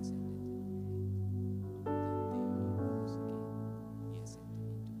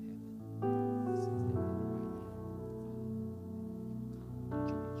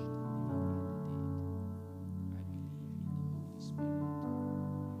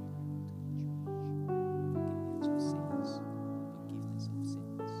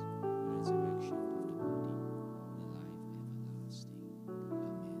 was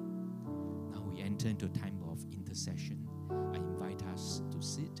into a time of intercession. I invite us to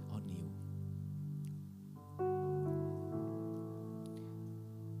sit or kneel.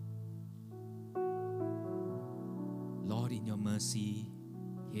 Lord, in your mercy,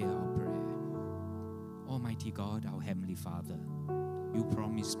 hear our prayer. Almighty God, our Heavenly Father, you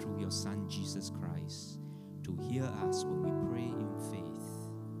promised through your Son, Jesus Christ, to hear us when we pray in faith.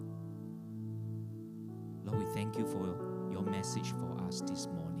 Lord, we thank you for your message for us this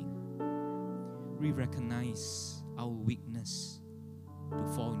morning. We recognize our weakness to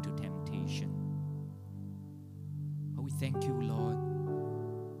fall into temptation. But we thank you, Lord,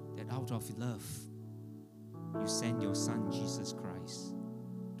 that out of love, you sent your Son, Jesus Christ,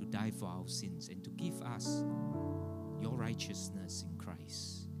 to die for our sins and to give us your righteousness in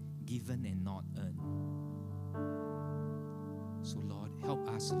Christ, given and not earned. So, Lord, help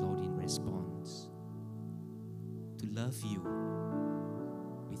us, Lord, in response to love you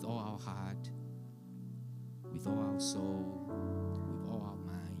with all our heart, with all our soul, with all our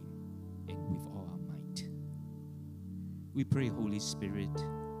mind, and with all our might. We pray, Holy Spirit,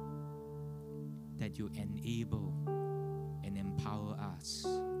 that you enable and empower us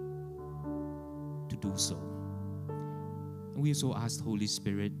to do so. And we also ask, Holy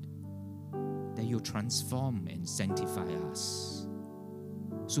Spirit, that you transform and sanctify us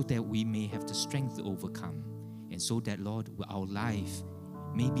so that we may have the strength to overcome, and so that, Lord, our life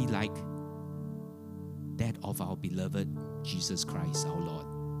may be like that of our beloved Jesus Christ, our Lord.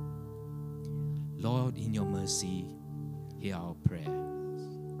 Lord, in your mercy, hear our prayer.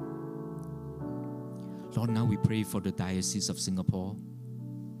 Lord, now we pray for the Diocese of Singapore.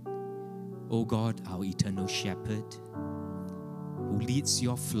 O God, our eternal shepherd, who leads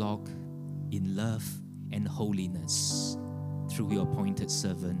your flock in love and holiness through your appointed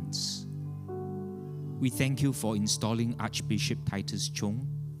servants. We thank you for installing Archbishop Titus Chung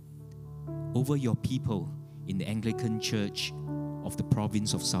over your people in the Anglican Church of the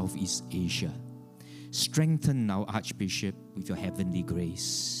province of Southeast Asia. Strengthen our Archbishop with your heavenly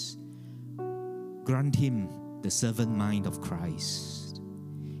grace. Grant him the servant mind of Christ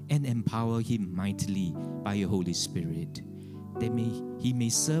and empower him mightily by your Holy Spirit, that he may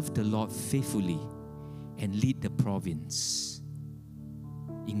serve the Lord faithfully and lead the province,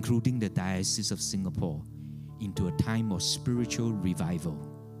 including the Diocese of Singapore, into a time of spiritual revival.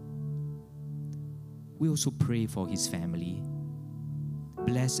 We also pray for his family.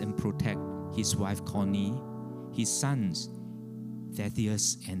 Bless and protect his wife Connie, his sons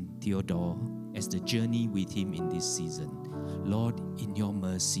Thaddeus and Theodore, as they journey with him in this season. Lord, in your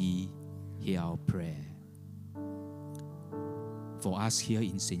mercy, hear our prayer. For us here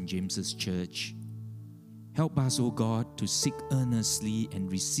in St. James's Church, help us, O God, to seek earnestly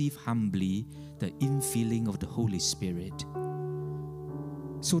and receive humbly the infilling of the Holy Spirit,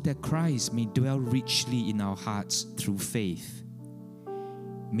 so that Christ may dwell richly in our hearts through faith.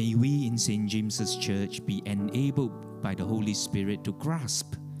 May we in St. James's Church be enabled by the Holy Spirit to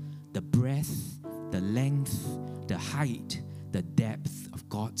grasp the breadth, the length, the height, the depth of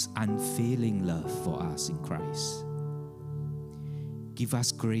God's unfailing love for us in Christ. Give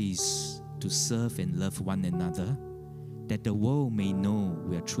us grace to serve and love one another, that the world may know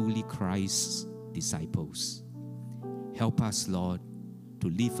we are truly Christ's disciples. Help us, Lord, to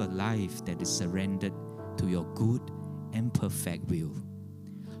live a life that is surrendered to your good and perfect will.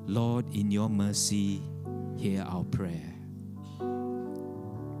 Lord, in your mercy, hear our prayer.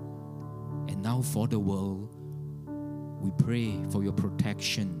 And now for the world, we pray for your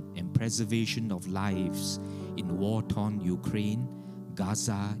protection and preservation of lives in war-torn Ukraine,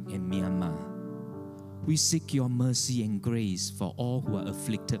 Gaza, and Myanmar. We seek your mercy and grace for all who are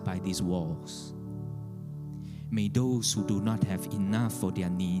afflicted by these wars. May those who do not have enough for their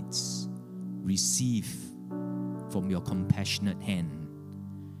needs receive from your compassionate hand.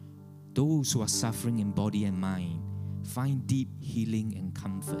 Those who are suffering in body and mind find deep healing and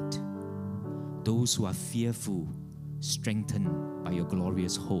comfort. Those who are fearful, strengthened by your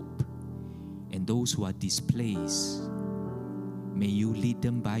glorious hope. And those who are displaced, may you lead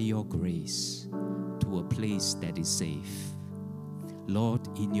them by your grace to a place that is safe. Lord,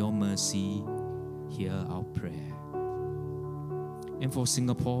 in your mercy, hear our prayer. And for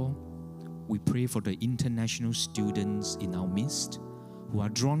Singapore, we pray for the international students in our midst who are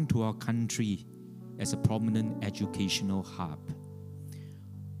drawn to our country as a prominent educational hub.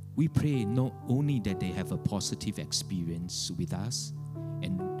 We pray not only that they have a positive experience with us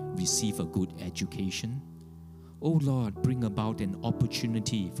and receive a good education. Oh Lord, bring about an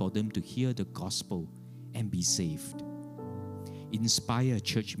opportunity for them to hear the gospel and be saved. Inspire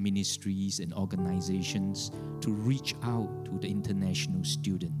church ministries and organizations to reach out to the international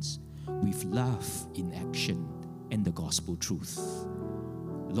students with love in action and the gospel truth.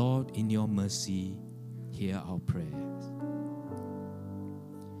 Lord, in your mercy, hear our prayers.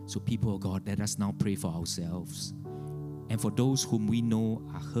 So people of God, let us now pray for ourselves and for those whom we know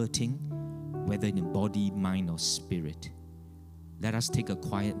are hurting, whether in body, mind, or spirit. Let us take a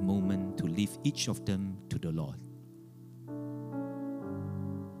quiet moment to lift each of them to the Lord.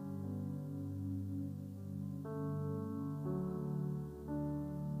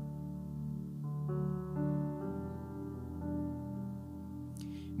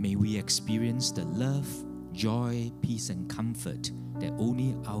 May we experience the love, joy, peace, and comfort that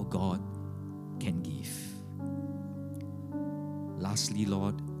only our God can give. Lastly,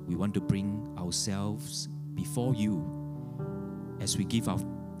 Lord, we want to bring ourselves before you as we give our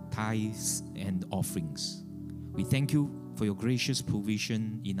tithes and offerings. We thank you for your gracious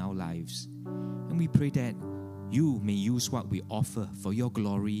provision in our lives. And we pray that you may use what we offer for your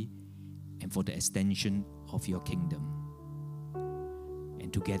glory and for the extension of your kingdom.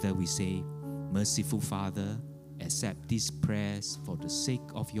 And together we say, Merciful Father, accept these prayers for the sake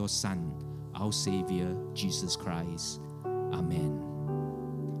of your Son, our Savior, Jesus Christ. Amen.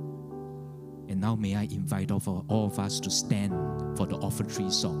 And now may I invite all of us to stand for the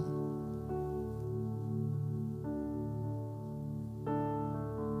Offertory song.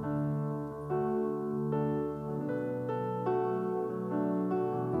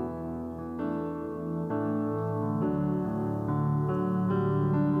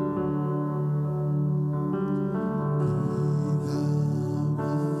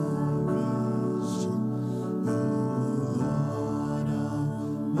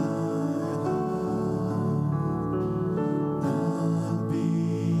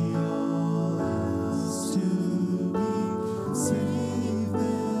 Be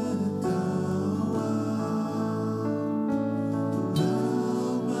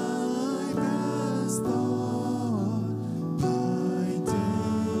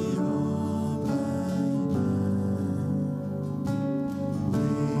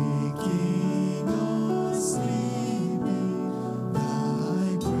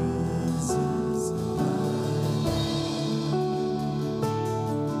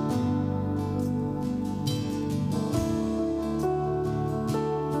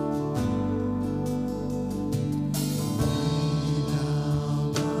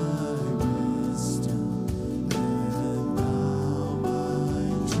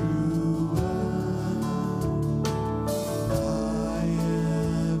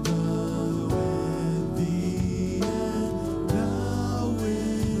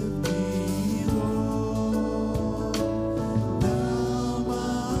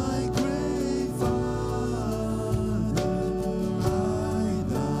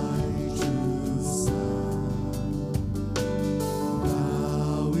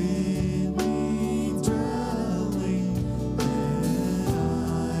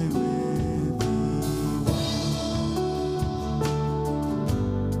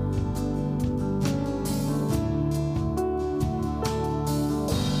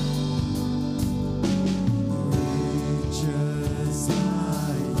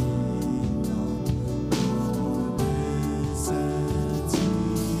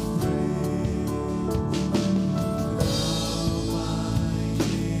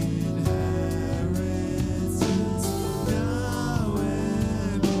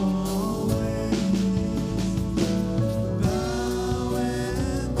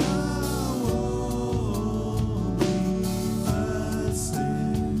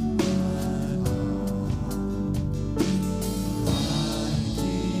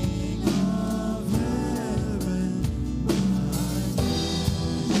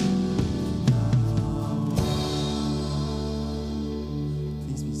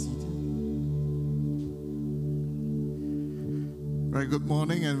Right, good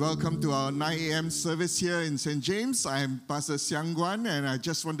morning and welcome to our 9 a.m. service here in St. James. I'm Pastor Xiang Guan, and I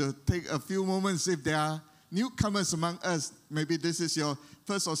just want to take a few moments. If there are newcomers among us, maybe this is your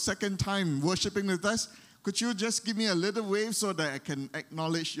first or second time worshiping with us, could you just give me a little wave so that I can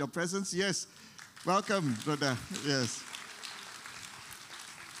acknowledge your presence? Yes. Welcome, brother. Yes.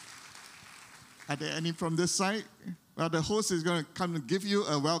 Are there any from this side? Well, the host is going to come and give you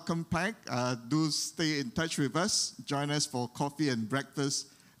a welcome pack. Do stay in touch with us. Join us for coffee and breakfast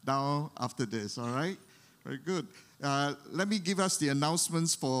down after this, all right? Very good. Let me give us the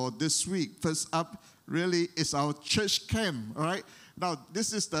announcements for this week. First up, really, is our church camp, all right? Now,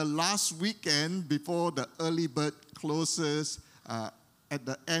 this is the last weekend before the early bird closes at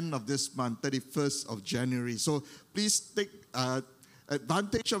the end of this month, 31st of January. So please take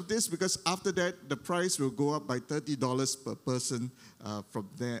advantage of this, because after that, the price will go up by $30 per person from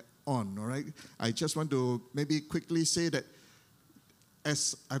there on, all right? I just want to maybe quickly say that,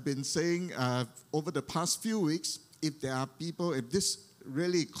 as I've been saying over the past few weeks, if there are people, if this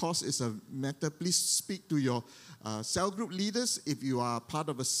really cost is a matter, please speak to your cell group leaders. If you are part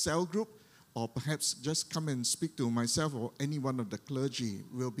of a cell group, or perhaps just come and speak to myself or any one of the clergy.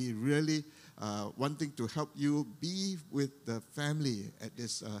 We'll be really wanting to help you be with the family at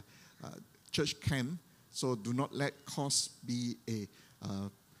this church camp. So do not let cost be a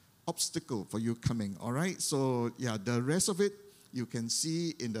obstacle for you coming, all right? So yeah, the rest of it you can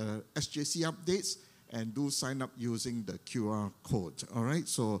see in the SJC updates, and do sign up using the QR code, all right?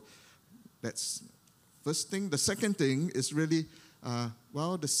 So that's first thing. The second thing is really,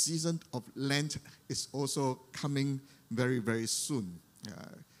 the season of Lent is also coming very, very soon.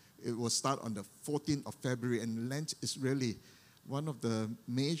 It will start on the 14th of February, and Lent is really one of the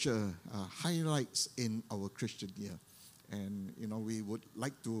major highlights in our Christian year. And, we would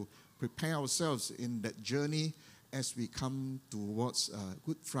like to prepare ourselves in that journey as we come towards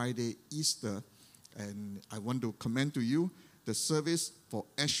Good Friday, Easter. And I want to commend to you the service for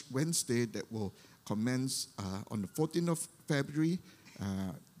Ash Wednesday that will commence on the 14th of February.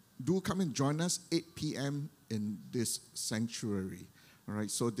 Do come and join us 8 p.m. in this sanctuary. All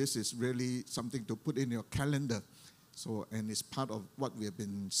right, so this is really something to put in your calendar. So, and it's part of what we have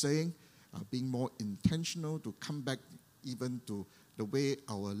been saying, being more intentional to come back even to the way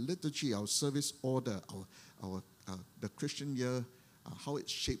our liturgy, our service order, the Christian year, how it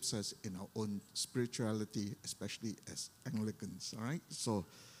shapes us in our own spirituality, especially as Anglicans. All right, so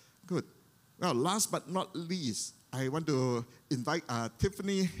good. Well, last but not least, I want to invite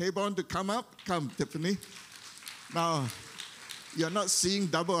Tiffany Hayborn to come up. Come, Tiffany. Now, you're not seeing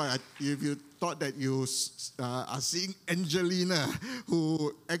double. If you thought that you are seeing Angelina,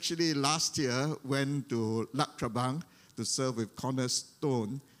 who actually last year went to Lac Trabang to serve with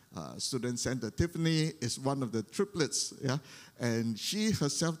Cornerstone Student Center. Tiffany is one of the triplets, yeah, and she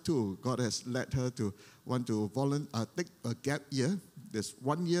herself too, God has led her to want to take a gap year. There's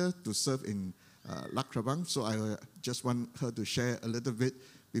 1 year to serve in Lac Trabang, so I just want her to share a little bit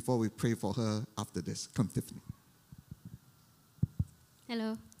before we pray for her after this. Come, Tiffany.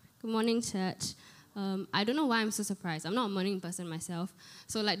 Hello. Good morning, church. I don't know why I'm so surprised. I'm not a morning person myself.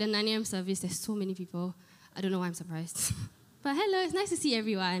 So like the 9 a.m. service, there's so many people. I don't know why I'm surprised. But hello, it's nice to see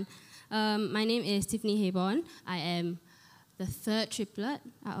everyone. My name is Tiffany Hayborn. I am the third triplet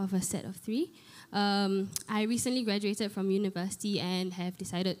out of a set of 3. I recently graduated from university and have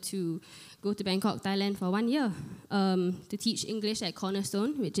decided to go to Bangkok, Thailand for 1 year to teach English at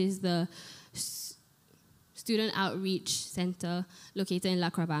Cornerstone, which is the student outreach center located in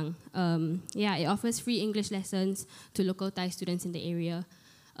Lac Trabang. It offers free English lessons to local Thai students in the area.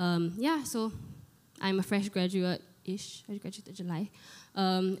 So I'm a fresh graduate-ish. I graduated July.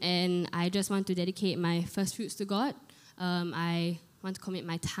 And I just want to dedicate my first fruits to God. I want to commit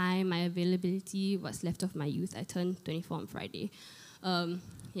my time, my availability, what's left of my youth. I turned 24 on Friday. And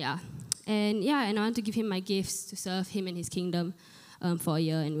I want to give him my gifts to serve him and his kingdom for a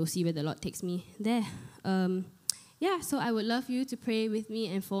year, and we'll see where the Lord takes me there. So I would love you to pray with me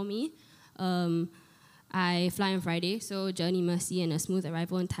and for me. I fly on Friday, so journey mercy and a smooth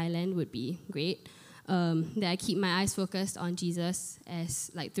arrival in Thailand would be great. That I keep my eyes focused on Jesus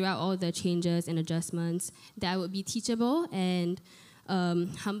as throughout all the changes and adjustments, that I would be teachable and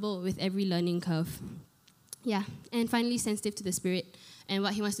humble with every learning curve. And finally sensitive to the Spirit and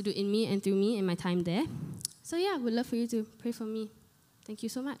what He wants to do in me and through me in my time there. So I would love for you to pray for me. Thank you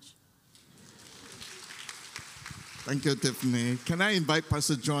so much. Thank you, Tiffany. Can I invite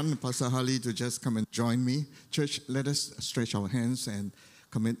Pastor John and Pastor Harley to just come and join me? Church, let us stretch our hands and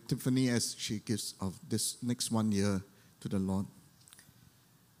commit Tiffany as she gives of this next 1 year to the Lord.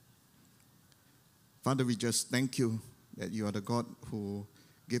 Father, we just thank you that you are the God who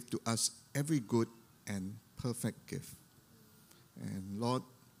give to us every good and perfect gift. And Lord,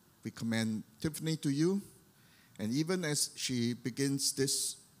 we commend Tiffany to you. And even as she begins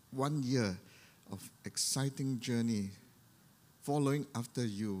this 1 year of exciting journey following after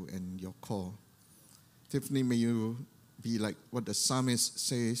you and your call, Tiffany, may you be like what the psalmist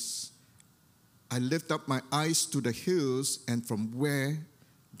says, I lift up my eyes to the hills, and from where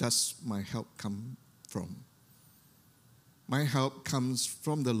does my help come from? My help comes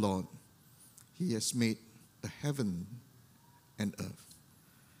from the Lord. He has made the heaven and earth.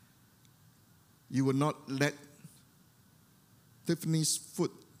 You will not let Tiffany's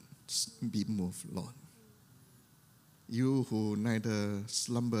foot be moved, Lord. You who neither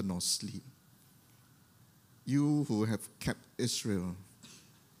slumber nor sleep. You who have kept Israel.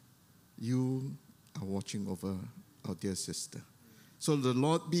 You are watching over our dear sister. So the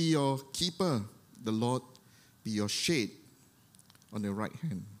Lord be your keeper. The Lord be your shade on your right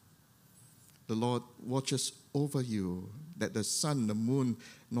hand. The Lord watches over you, that the sun, the moon,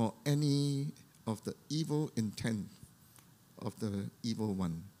 nor any of the evil intent of the evil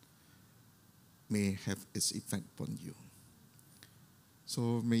one may have its effect upon you.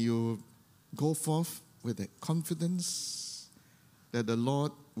 So may you go forth with that confidence that the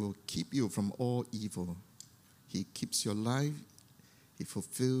Lord will keep you from all evil. He keeps your life. He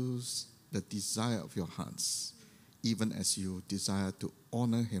fulfills the desire of your hearts, even as you desire to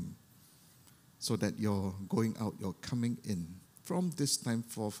honor Him, so that your going out, your coming in, from this time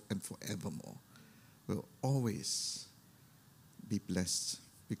forth and forevermore, will always be blessed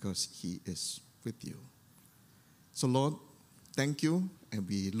because He is with you. So Lord, thank you, and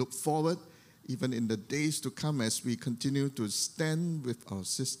we look forward even in the days to come as we continue to stand with our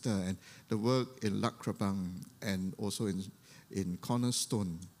sister and the work in Lac Krabang and also in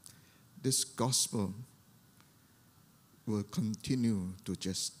Cornerstone. This gospel will continue to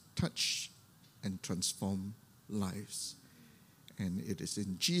just touch and transform lives. And it is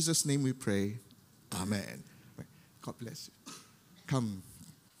in Jesus' name we pray. Amen. God bless you. Come.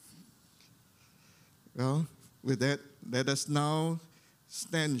 Well, with that, let us now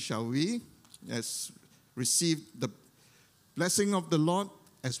stand, shall we? As receive the blessing of the Lord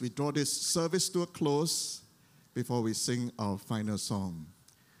as we draw this service to a close before we sing our final song.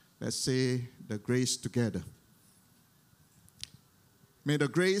 Let's say the grace together. May the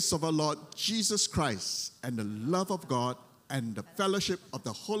grace of our Lord Jesus Christ and the love of God and the fellowship of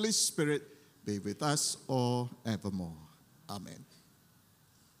the Holy Spirit be with us all evermore. Amen.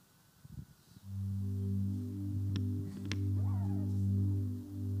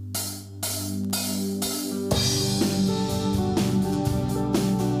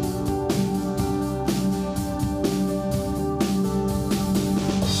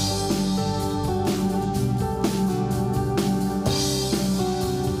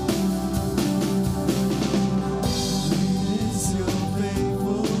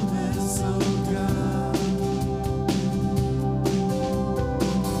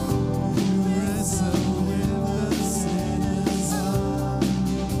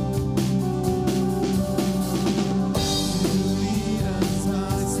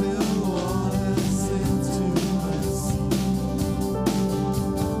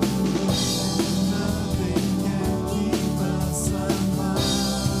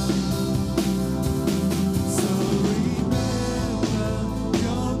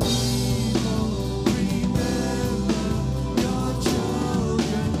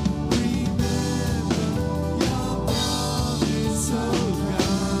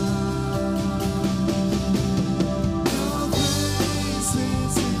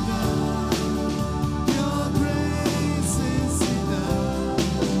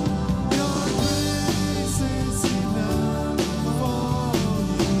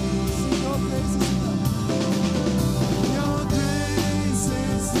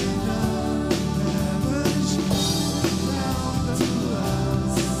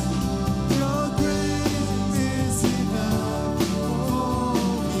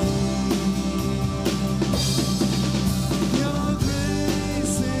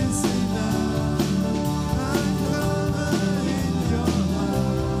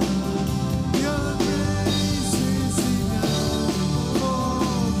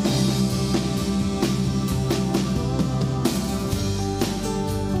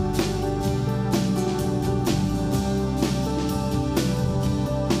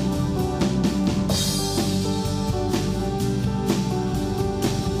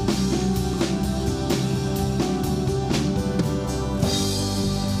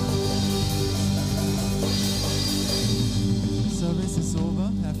 Service is over.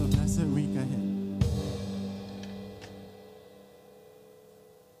 Have a blessed week ahead.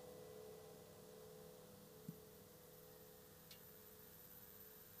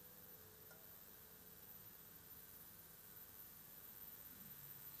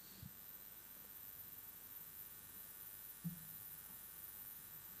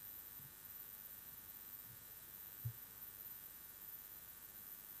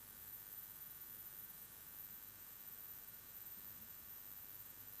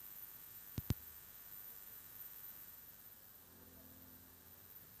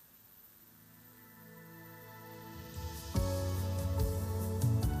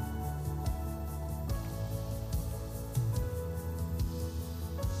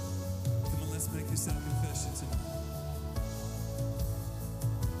 Make this our confession today.